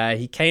guy.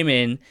 He came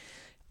in.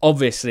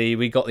 Obviously,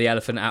 we got the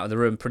elephant out of the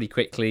room pretty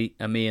quickly,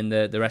 and me and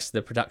the rest of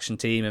the production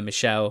team and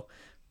Michelle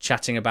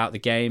chatting about the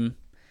game.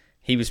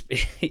 He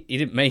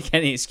didn't make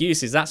any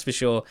excuses, that's for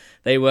sure.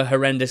 They were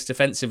horrendous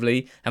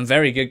defensively and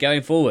very good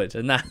going forward,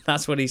 and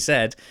that's what he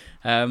said.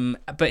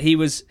 But he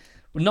was...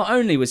 Not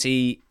only was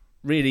he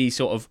really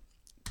sort of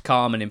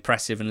calm and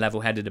impressive and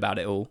level-headed about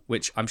it all,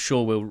 which I'm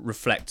sure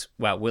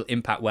will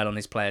impact well on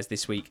his players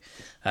this week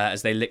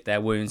as they lick their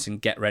wounds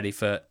and get ready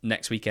for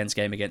next weekend's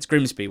game against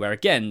Grimsby, where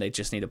again they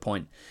just need a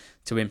point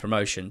to win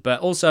promotion. But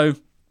also,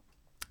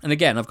 and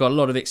again, I've got a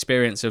lot of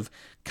experience of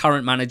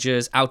current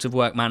managers,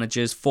 out-of-work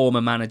managers,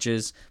 former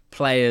managers,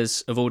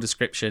 players of all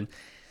description.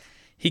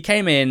 He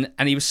came in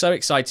and he was so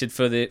excited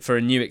for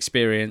a new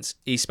experience.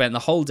 He spent the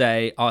whole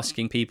day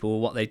asking people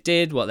what they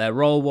did, what their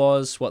role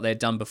was, what they'd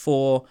done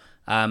before,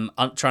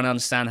 trying to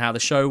understand how the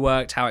show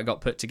worked, how it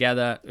got put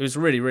together. It was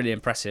really, really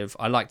impressive.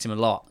 I liked him a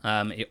lot.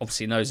 He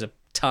obviously knows a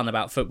ton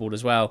about football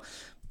as well.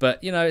 But,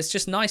 it's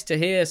just nice to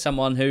hear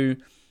someone who...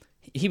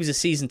 He was a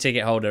season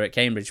ticket holder at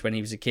Cambridge when he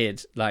was a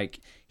kid.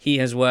 Like, he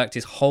has worked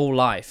his whole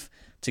life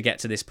to get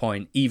to this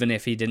point, even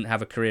if he didn't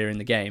have a career in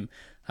the game.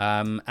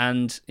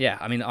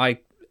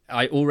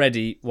 I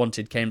already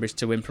wanted Cambridge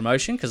to win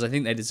promotion because I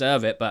think they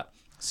deserve it, but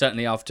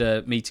certainly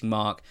after meeting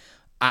Mark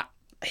at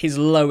his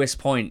lowest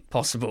point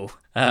possible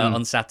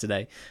on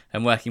Saturday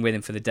and working with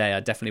him for the day, I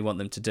definitely want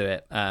them to do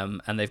it,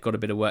 and they've got a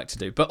bit of work to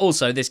do. But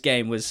also this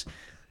game was,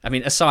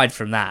 aside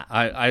from that,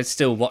 I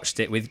still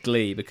watched it with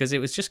glee because it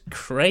was just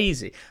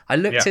crazy. I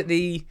looked at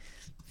the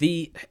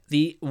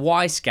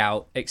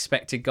Y-Scout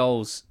expected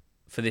goals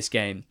for this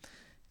game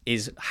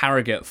is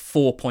Harrogate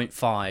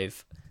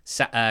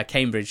 4.5,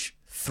 Cambridge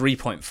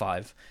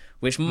 3.5,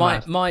 which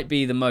might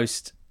be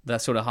the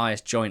sort of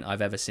highest joint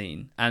I've ever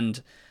seen.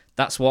 And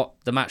that's what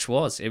the match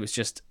was. It was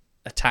just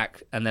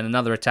attack and then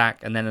another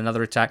attack and then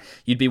another attack.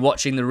 You'd be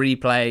watching the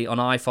replay on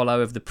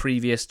iFollow of the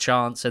previous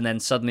chance, and then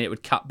suddenly it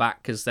would cut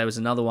back because there was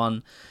another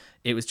one.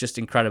 It was just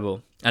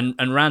incredible.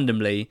 And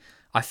randomly,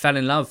 I fell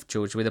in love,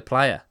 George, with a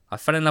player. I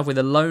fell in love with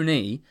a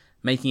loanee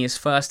making his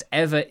first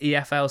ever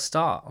EFL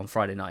start on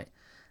Friday night.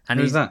 And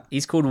Who's that?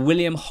 He's called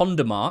William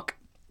Hondermark.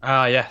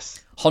 Ah,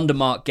 yes.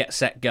 Hondermark, get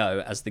set,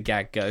 go, as the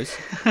gag goes.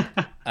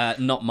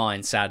 Not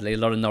mine, sadly. A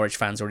lot of Norwich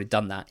fans already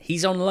done that.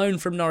 He's on loan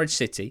from Norwich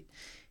City.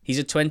 He's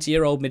a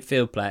 20-year-old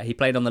midfield player. He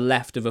played on the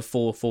left of a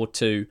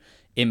 4-4-2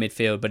 in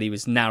midfield, but he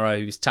was narrow.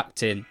 He was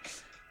tucked in.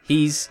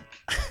 He's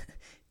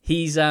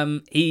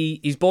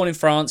born in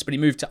France, but he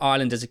moved to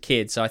Ireland as a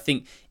kid. So I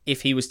think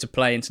if he was to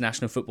play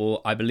international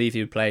football, I believe he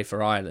would play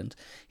for Ireland.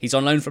 He's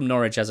on loan from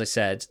Norwich, as I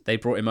said. They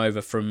brought him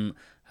over from...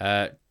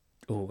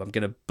 I'm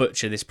going to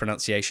butcher this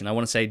pronunciation. I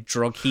want to say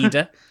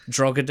Drogheda,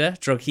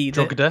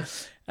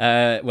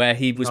 where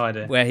he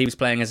was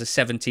playing as a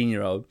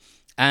 17-year-old,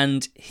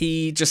 and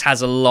he just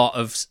has a lot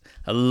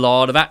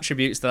of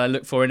attributes that I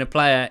look for in a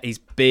player. He's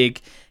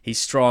big, he's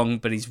strong,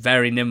 but he's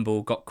very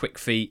nimble, got quick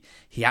feet.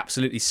 He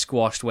absolutely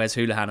squashed Wes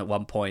Hoolahan at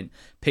one point,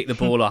 picked the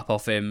ball up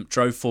off him,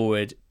 drove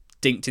forward,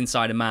 dinked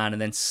inside a man,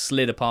 and then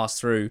slid a pass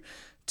through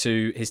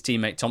to his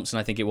teammate Thompson,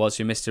 I think it was,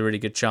 who missed a really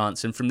good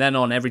chance. And from then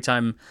on, every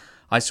time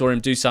I saw him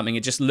do something,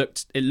 it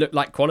looked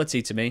like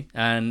quality to me.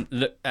 And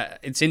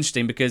it's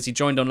interesting because he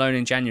joined on loan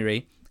in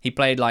January. He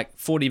played like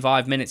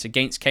 45 minutes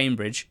against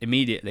Cambridge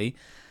immediately,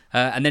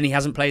 and then he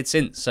hasn't played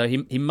since. So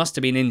he must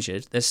have been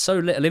injured. There's so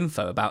little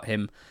info about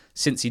him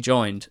since he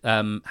joined.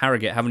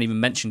 Harrogate haven't even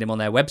mentioned him on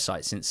their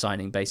website since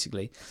signing,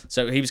 basically.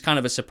 So he was kind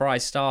of a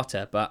surprise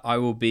starter, but I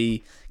will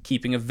be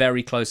keeping a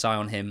very close eye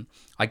on him.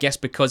 I guess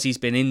because he's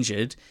been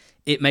injured,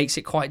 it makes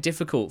it quite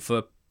difficult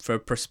for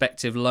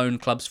prospective loan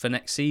clubs for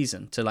next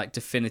season to like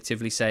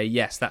definitively say,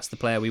 yes, that's the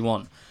player we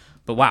want.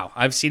 But wow,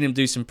 I've seen him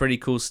do some pretty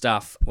cool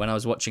stuff when I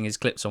was watching his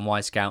clips on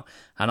Y-Scout.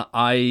 And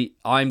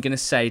I'm going to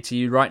say to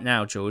you right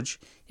now, George,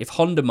 if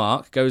Honda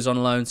Mark goes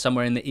on loan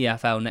somewhere in the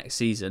EFL next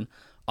season,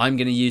 I'm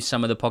going to use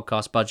some of the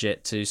podcast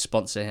budget to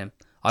sponsor him.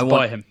 I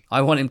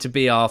want him to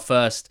be our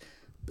first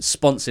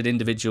sponsored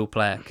individual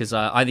player because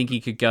I think he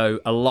could go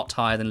a lot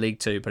higher than League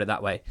Two, put it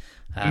that way.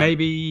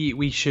 Maybe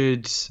we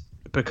should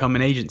become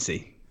an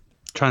agency.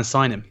 Try and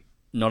sign him.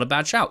 Not a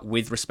bad shout,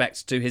 with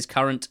respect to his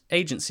current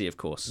agency, of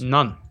course.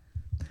 None.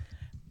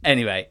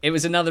 Anyway, it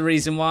was another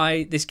reason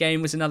why this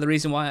game was another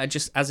reason why I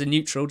just, as a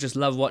neutral, just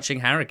love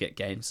watching Harrogate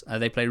games.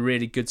 They play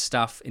really good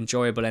stuff,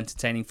 enjoyable,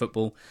 entertaining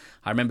football.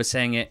 I remember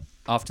saying it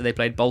after they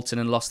played Bolton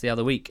and lost the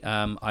other week.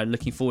 I'm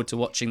looking forward to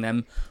watching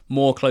them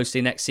more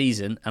closely next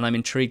season, and I'm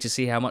intrigued to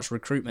see how much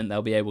recruitment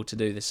they'll be able to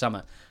do this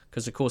summer.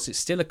 Because, of course, it's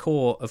still a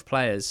core of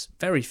players,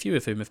 very few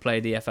of whom have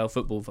played EFL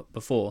football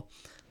before,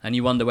 and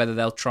you wonder whether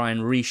they'll try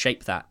and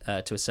reshape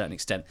that to a certain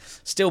extent.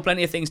 Still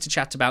plenty of things to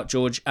chat about,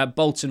 George.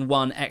 Bolton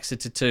 1,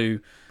 Exeter 2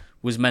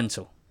 was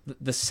mental.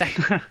 The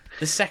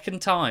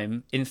second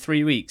time in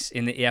 3 weeks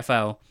in the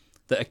EFL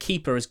that a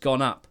keeper has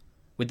gone up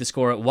with the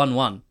score at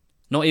 1-1,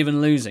 not even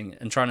losing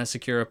and trying to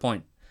secure a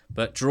point,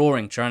 but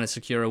drawing, trying to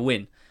secure a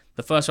win.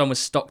 The first one was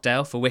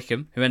Stockdale for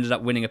Wickham, who ended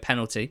up winning a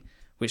penalty,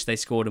 which they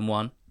scored and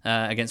won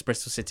against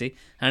Bristol City.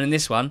 And in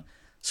this one,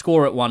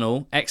 score at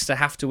 1-1. Exeter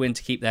have to win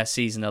to keep their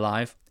season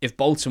alive. If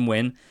Bolton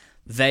win,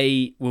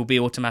 they will be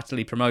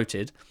automatically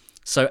promoted.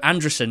 So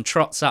Anderson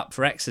trots up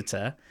for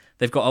Exeter.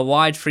 They've got a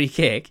wide free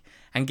kick.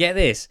 And get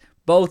this,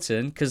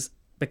 Bolton,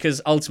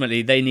 because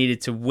ultimately they needed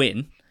to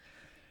win,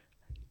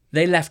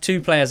 they left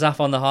 2 players up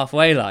on the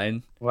halfway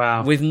line.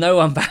 Wow. With no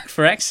one back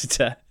for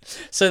Exeter.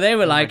 So they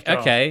were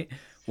okay,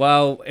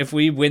 well, if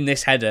we win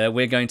this header,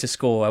 we're going to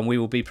score and we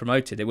will be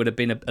promoted. It would have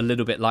been a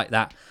little bit like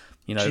that,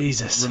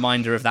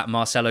 reminder of that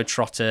Marcelo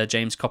Trotter,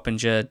 James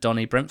Coppinger,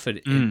 Donny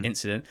Brentford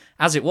incident.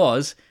 As it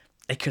was,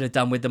 they could have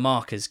done with the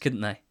markers,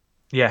 couldn't they?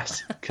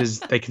 Yes,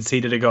 because they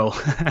conceded a goal.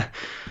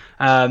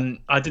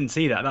 I didn't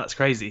see that. That's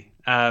crazy.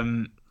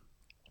 I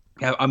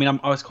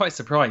was quite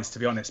surprised, to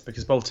be honest,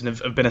 because Bolton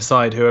have been a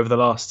side who over the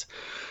last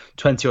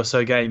 20 or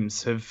so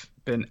games have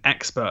been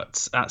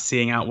experts at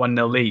seeing out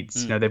 1-0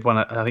 leads. They've won,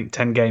 I think,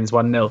 10 games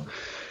 1-0.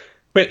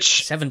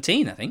 Which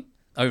 17, I think,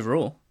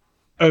 overall.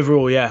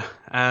 Overall, yeah.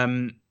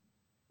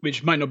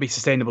 Which might not be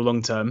sustainable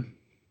long term.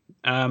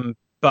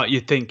 But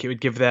you'd think it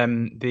would give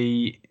them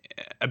the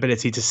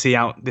ability to see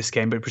out this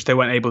game, but which they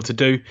weren't able to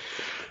do.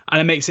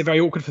 And it makes it very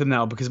awkward for them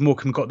now because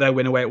Morecambe got their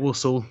win away at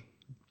Walsall,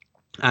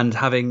 and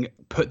having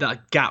put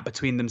that gap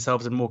between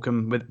themselves and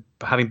Morecambe with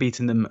having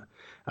beaten them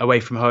away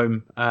from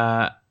home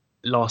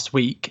last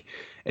week,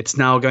 it's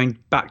now going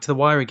back to the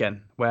wire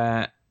again,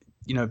 where,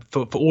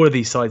 for all of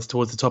these sides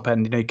towards the top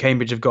end,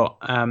 Cambridge have got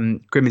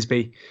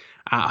Grimsby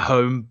at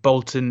home,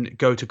 Bolton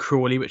go to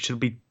Crawley, which will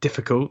be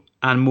difficult,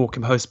 and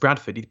Morecambe host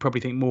Bradford. You'd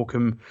probably think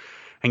Morecambe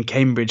and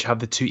Cambridge have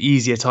the 2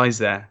 easier ties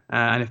there.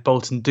 And if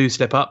Bolton do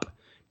slip up,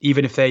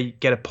 even if they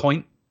get a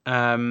point,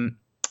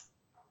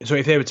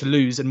 if they were to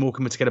lose and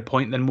Morecambe were to get a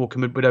point, then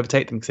Morecambe would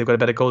overtake them because they've got a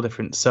better goal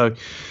difference. So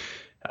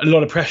a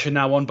lot of pressure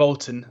now on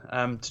Bolton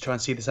to try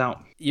and see this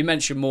out. You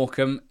mentioned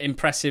Morecambe.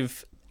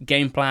 Impressive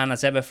game plan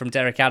as ever from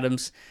Derek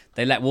Adams.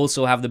 They let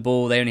Walsall have the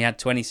ball. They only had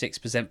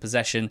 26%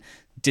 possession.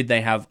 Did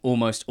they have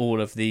almost all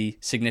of the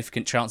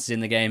significant chances in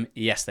the game?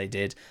 Yes, they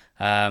did.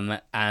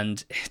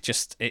 And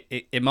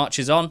it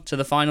marches on to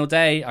the final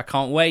day. I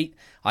can't wait.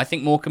 I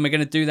think Morecambe are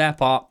going to do their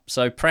part.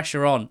 So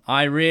pressure on.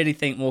 I really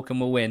think Morecambe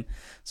will win.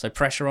 So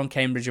pressure on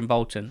Cambridge and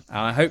Bolton. And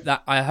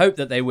I hope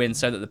that they win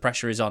so that the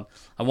pressure is on.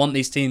 I want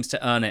these teams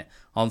to earn it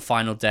on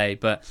final day.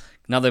 But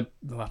another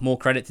more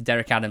credit to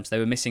Derek Adams. They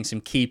were missing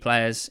some key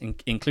players,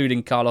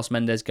 including Carlos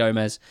Mendes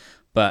Gomez,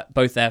 but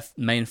both their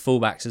main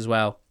fullbacks as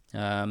well.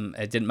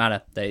 It didn't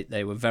matter.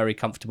 They were very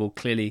comfortable,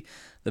 clearly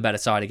the better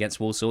side against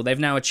Walsall. They've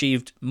now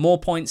achieved more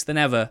points than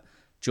ever,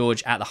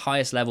 George, at the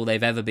highest level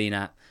they've ever been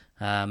at.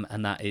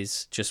 And that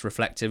is just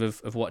reflective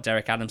of what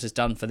Derek Adams has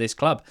done for this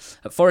club.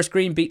 Forest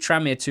Green beat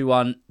Tranmere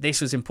 2-1.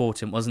 This was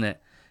important, wasn't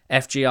it?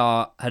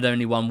 FGR had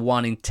only won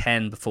 1 in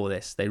 10 before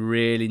this. They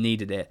really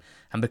needed it.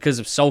 And because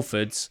of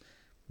Salford's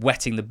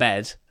wetting the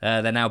bed,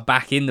 they're now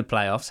back in the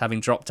playoffs, having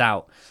dropped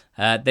out.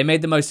 They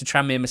made the most of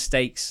Tranmere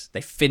mistakes.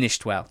 They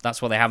finished well.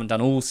 That's what they haven't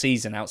done all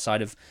season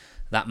outside of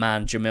that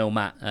man, Jamil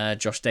Matt,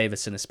 Josh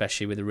Davison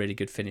especially, with a really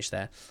good finish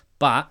there.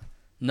 But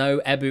no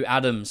Ebu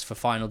Adams for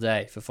final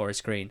day for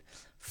Forest Green.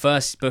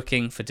 First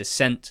booking for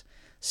dissent,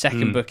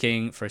 second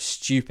booking for a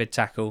stupid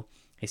tackle.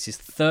 It's his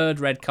third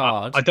red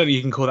card. I don't think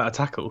you can call that a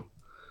tackle.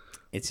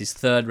 It's his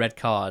third red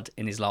card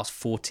in his last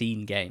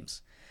 14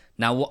 games.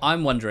 Now, what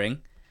I'm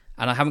wondering,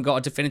 and I haven't got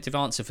a definitive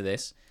answer for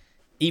this,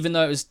 even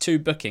though it was 2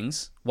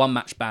 bookings, 1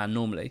 match ban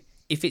normally,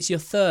 if it's your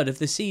third of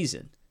the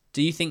season,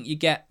 do you think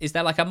is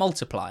there like a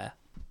multiplier?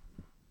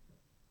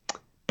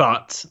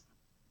 But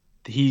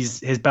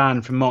his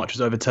ban from March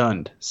was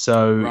overturned.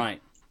 So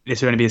right.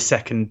 This would only be his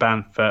second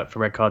ban for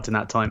red cards in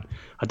that time.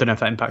 I don't know if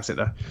that impacts it,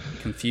 though.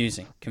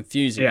 Confusing.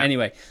 Yeah.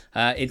 Anyway,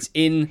 it's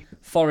in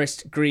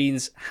Forest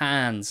Green's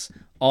hands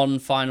on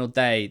final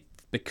day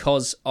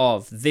because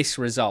of this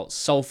result.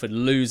 Salford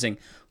losing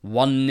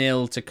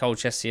 1-0 to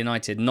Colchester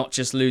United. Not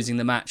just losing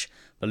the match,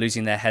 but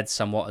losing their heads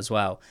somewhat as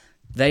well.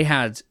 They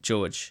had,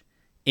 George,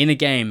 in a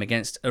game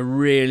against a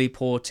really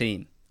poor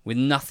team with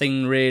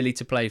nothing really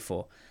to play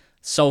for.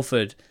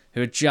 Salford, who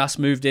had just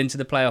moved into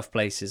the playoff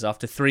places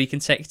after 3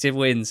 consecutive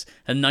wins,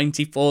 a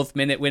 94th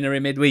minute winner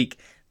in midweek.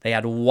 They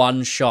had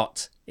 1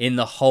 shot in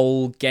the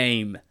whole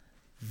game.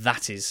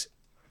 That is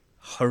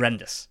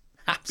horrendous.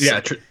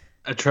 Absolutely.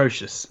 Yeah,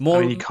 atrocious.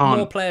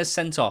 More players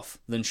sent off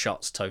than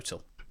shots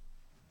total.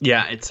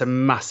 Yeah, it's a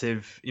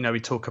massive, we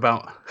talk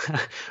about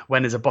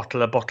when is a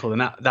bottle,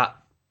 and that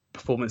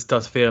performance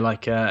does feel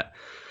like a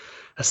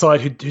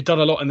side who'd done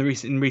a lot in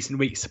recent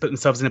weeks to put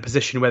themselves in a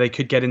position where they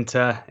could get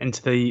into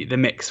the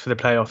mix for the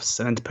playoffs,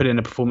 and then to put in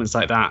a performance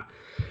like that,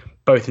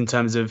 both in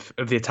terms of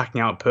the attacking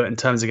output, in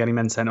terms of getting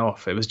men sent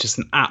off, it was just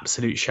an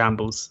absolute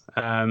shambles.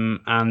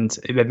 And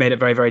they've made it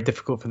very, very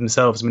difficult for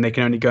themselves. I mean, they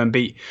can only go and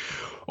beat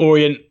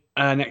Orient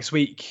next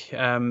week.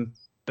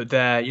 But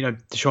there,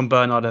 Deshaun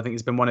Bernard, I think,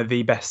 has been one of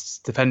the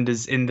best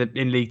defenders in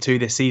League Two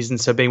this season.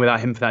 So being without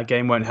him for that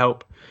game won't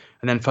help.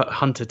 And then for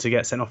Hunter to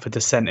get sent off for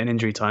dissent in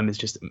injury time is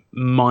just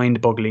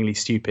mind-bogglingly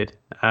stupid.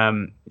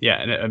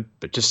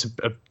 But just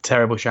a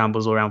terrible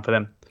shambles all around for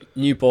them.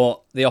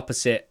 Newport, the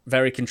opposite,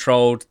 very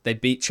controlled. They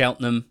beat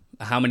Cheltenham.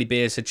 How many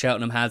beers had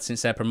Cheltenham had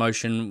since their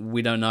promotion?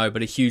 We don't know,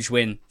 but a huge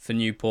win for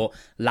Newport.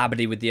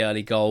 Labadie with the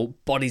early goal.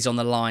 Bodies on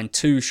the line.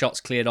 2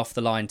 shots cleared off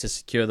the line to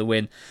secure the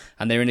win.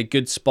 And they're in a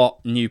good spot,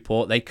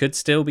 Newport. They could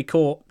still be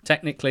caught,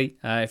 technically,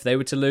 if they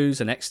were to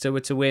lose and Exeter were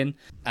to win.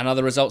 And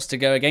other results to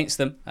go against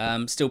them.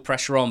 Still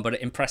pressure on,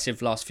 but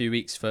impressive last few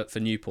weeks for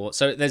Newport.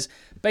 So there's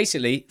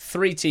basically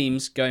 3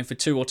 teams going for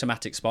 2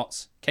 automatic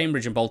spots.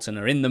 Cambridge and Bolton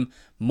are in them.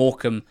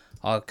 Morecambe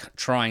are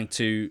trying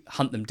to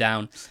hunt them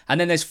down. And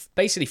then there's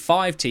basically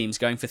 5 teams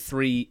going for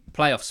 3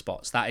 playoff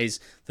spots. That is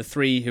the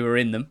 3 who are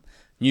in them.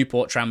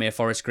 Newport, Tranmere,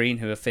 Forest Green,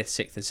 who are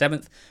 5th, 6th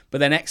and 7th. But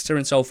then Exeter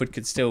and Salford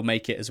could still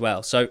make it as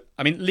well. So,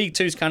 I mean, League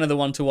 2 is kind of the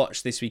one to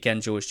watch this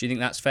weekend, George. Do you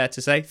think that's fair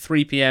to say?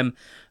 3 p.m.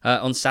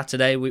 On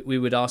Saturday, we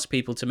would ask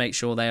people to make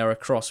sure they are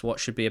across what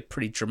should be a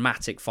pretty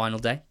dramatic final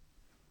day.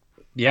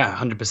 Yeah,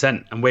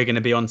 100%. And we're going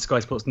to be on Sky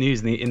Sports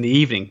News in the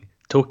evening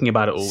talking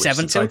about it all.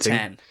 7 till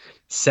 10.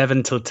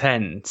 7 till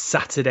 10,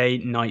 Saturday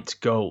night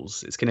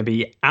goals. It's going to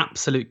be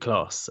absolute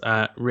class.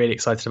 Really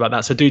excited about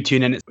that. So do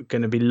tune in. It's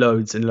going to be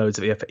loads and loads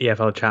of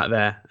EFL chat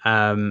there.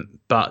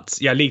 But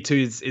yeah, League 2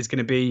 is going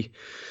to be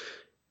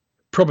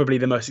probably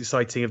the most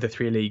exciting of the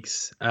 3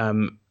 leagues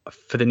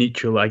for the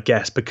neutral, I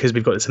guess, because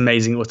we've got this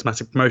amazing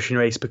automatic promotion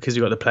race, because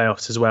we've got the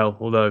playoffs as well,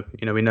 although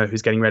we know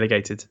who's getting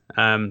relegated.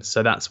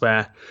 So that's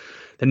where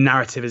the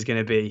narrative is going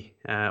to be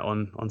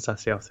on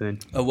Saturday afternoon.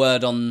 A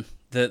word on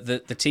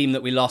the team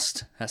that we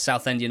lost at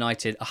Southend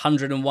United.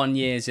 101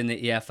 years in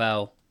the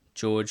EFL,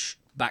 George.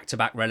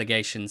 Back-to-back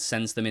relegations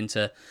sends them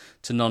into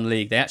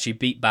non-league. They actually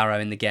beat Barrow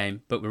in the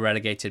game, but were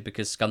relegated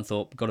because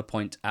Scunthorpe got a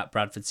point at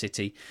Bradford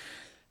City.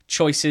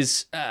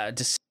 Choices,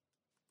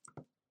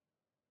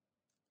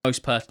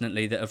 most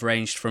pertinently, that have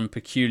ranged from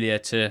peculiar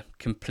to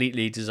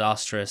completely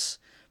disastrous,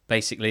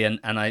 basically. And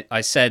I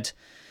said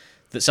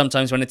that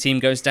sometimes when a team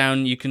goes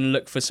down, you can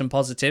look for some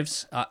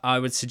positives. I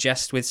would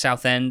suggest with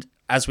Southend,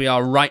 as we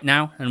are right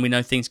now, and we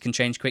know things can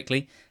change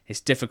quickly, it's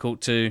difficult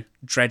to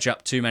dredge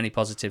up too many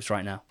positives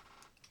right now.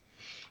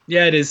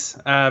 Yeah, it is.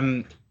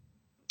 I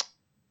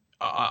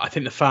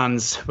think the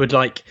fans would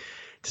like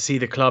to see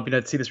the club,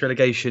 to see this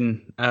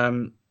relegation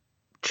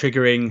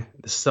triggering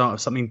the start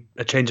of something,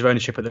 a change of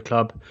ownership at the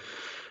club.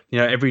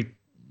 Every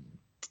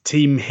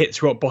team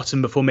hits rock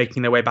bottom before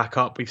making their way back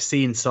up. We've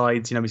seen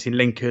sides, we've seen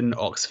Lincoln,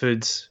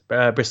 Oxford,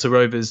 Bristol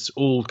Rovers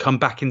all come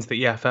back into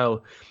the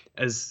EFL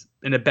as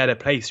in a better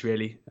place,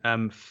 really,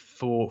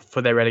 for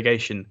their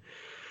relegation.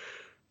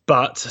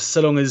 But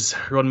so long as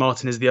Ron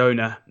Martin is the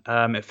owner,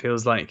 it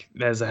feels like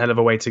there's a hell of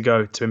a way to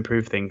go to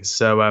improve things.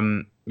 So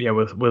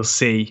we'll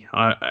see.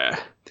 I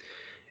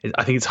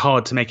think it's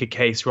hard to make a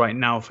case right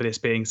now for this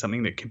being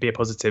something that could be a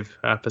positive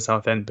for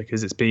Southend,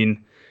 because it's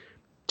been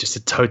just a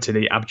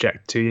totally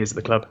abject 2 years at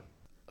the club.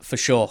 For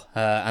sure.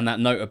 And that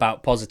note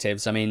about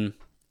positives, I mean,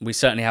 we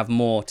certainly have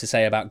more to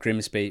say about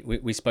Grimsby.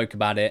 We spoke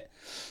about it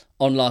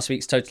on last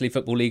week's Totally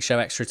Football League show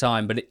Extra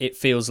Time, but it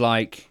feels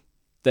like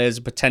there's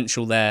a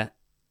potential there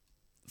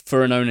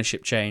for an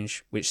ownership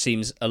change, which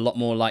seems a lot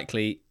more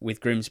likely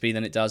with Grimsby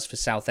than it does for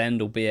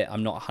Southend, albeit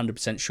I'm not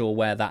 100% sure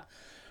where that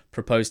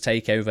proposed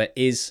takeover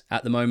is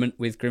at the moment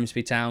with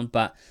Grimsby Town.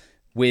 But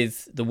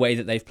with the way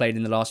that they've played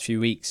in the last few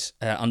weeks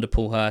under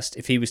Paul Hurst,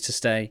 if he was to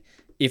stay,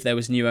 if there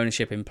was new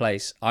ownership in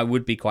place, I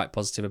would be quite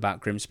positive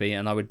about Grimsby,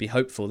 and I would be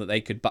hopeful that they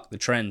could buck the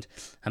trend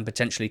and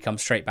potentially come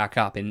straight back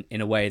up in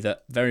a way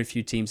that very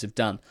few teams have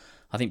done.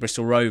 I think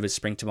Bristol Rovers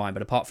spring to mind,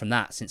 but apart from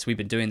that, since we've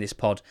been doing this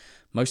pod,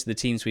 most of the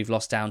teams we've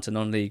lost down to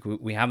non-league,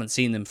 we haven't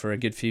seen them for a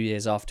good few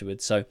years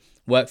afterwards. So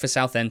work for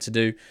Southend to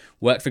do,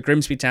 work for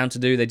Grimsby Town to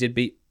do. They did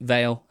beat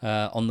Vale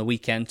on the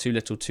weekend, too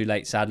little too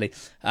late, sadly.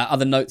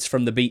 Other notes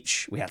from the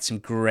beach, we had some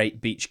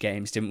great beach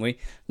games, didn't we?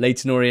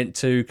 Leyton Orient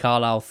 2,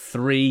 Carlisle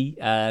 3,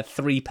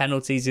 3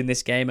 penalties in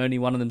this game, only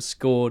one of them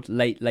scored,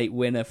 late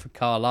winner for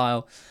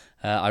Carlisle.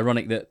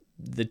 Ironic that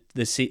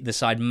the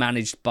side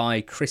managed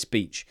by Chris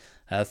Beach,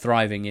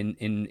 thriving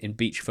in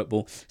beach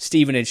football.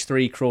 Stevenage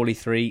 3, Crawley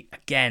 3.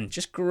 Again,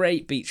 just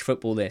great beach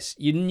football this.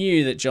 You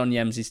knew that John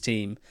Yems's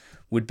team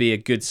would be a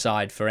good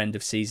side for end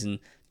of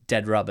season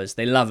dead rubbers.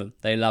 They love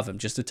them.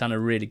 Just a ton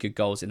of really good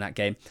goals in that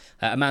game.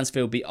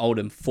 Mansfield beat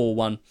Oldham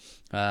 4-1.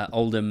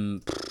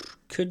 Oldham,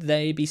 could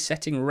they be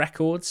setting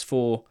records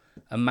for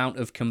amount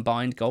of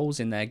combined goals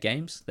in their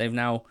games? They've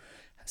now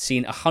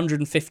seen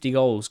 150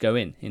 goals go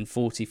in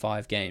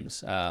 45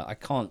 games. I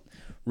can't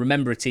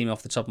remember a team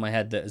off the top of my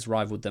head that has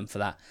rivaled them for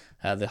that.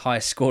 The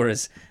highest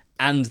scorers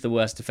and the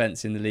worst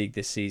defence in the league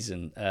this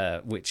season,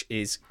 which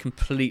is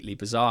completely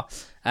bizarre.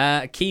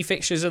 Key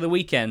fixtures of the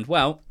weekend.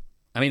 Well,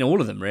 I mean,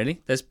 all of them,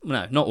 really.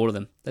 Not all of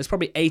them. There's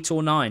probably 8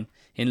 or 9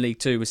 in League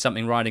 2 with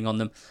something riding on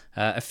them.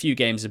 A few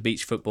games of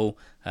beach football,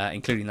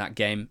 including that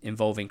game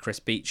involving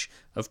Chris Beach,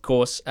 of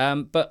course.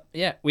 But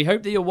yeah, we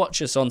hope that you'll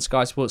watch us on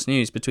Sky Sports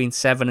News between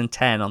 7 and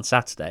 10 on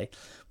Saturday.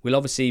 We'll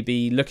obviously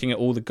be looking at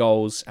all the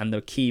goals and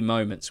the key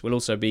moments. We'll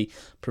also be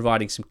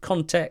providing some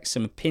context,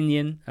 some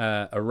opinion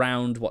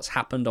around what's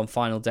happened on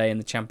final day in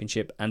the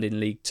Championship and in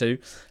League 2.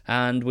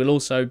 And we'll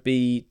also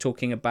be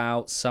talking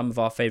about some of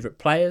our favourite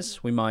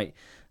players. We might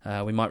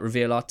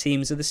reveal our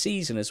teams of the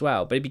season as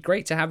well. But it'd be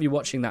great to have you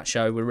watching that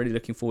show. We're really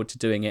looking forward to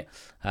doing it.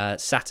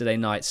 Saturday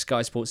night,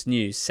 Sky Sports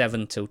News,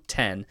 7 till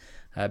 10.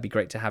 It'd be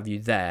great to have you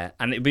there.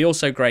 And it'd be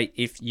also great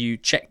if you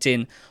checked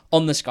in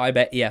on the Sky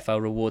Bet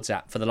EFL Rewards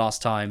app for the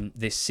last time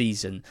this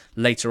season,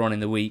 later on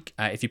in the week.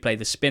 If you play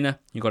the spinner,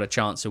 you've got a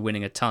chance of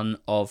winning a ton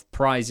of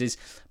prizes.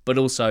 But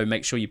also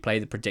make sure you play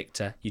the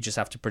predictor. You just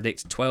have to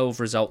predict 12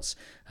 results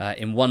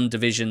in one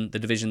division, the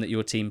division that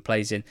your team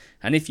plays in.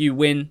 And if you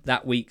win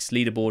that week's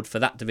leaderboard for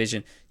that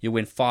division, you'll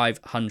win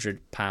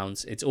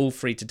 £500. It's all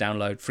free to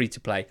download, free to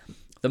play.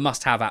 The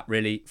must-have app,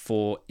 really,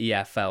 for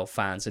EFL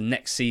fans. And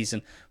next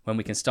season, when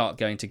we can start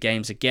going to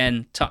games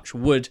again, touch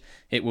wood,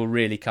 it will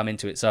really come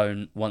into its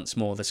own once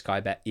more, the Sky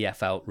Bet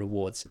EFL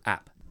Rewards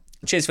app.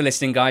 Cheers for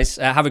listening, guys.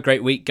 Have a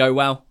great week. Go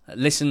well.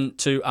 Listen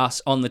to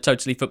us on the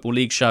Totally Football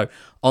League show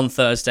on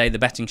Thursday, the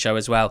betting show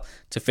as well,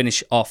 to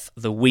finish off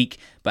the week.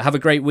 But have a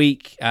great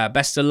week.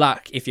 Best of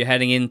luck if you're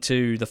heading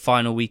into the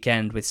final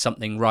weekend with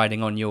something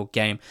riding on your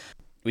game.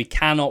 We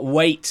cannot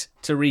wait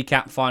to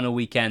recap final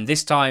weekend.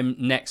 This time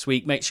next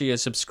week, make sure you're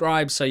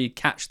subscribed so you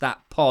catch that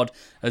pod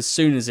as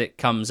soon as it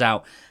comes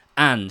out.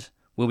 And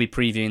we'll be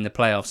previewing the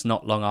playoffs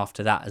not long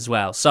after that as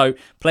well. So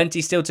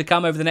plenty still to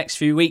come over the next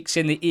few weeks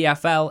in the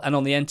EFL and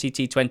on the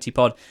NTT20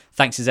 pod.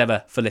 Thanks as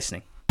ever for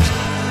listening.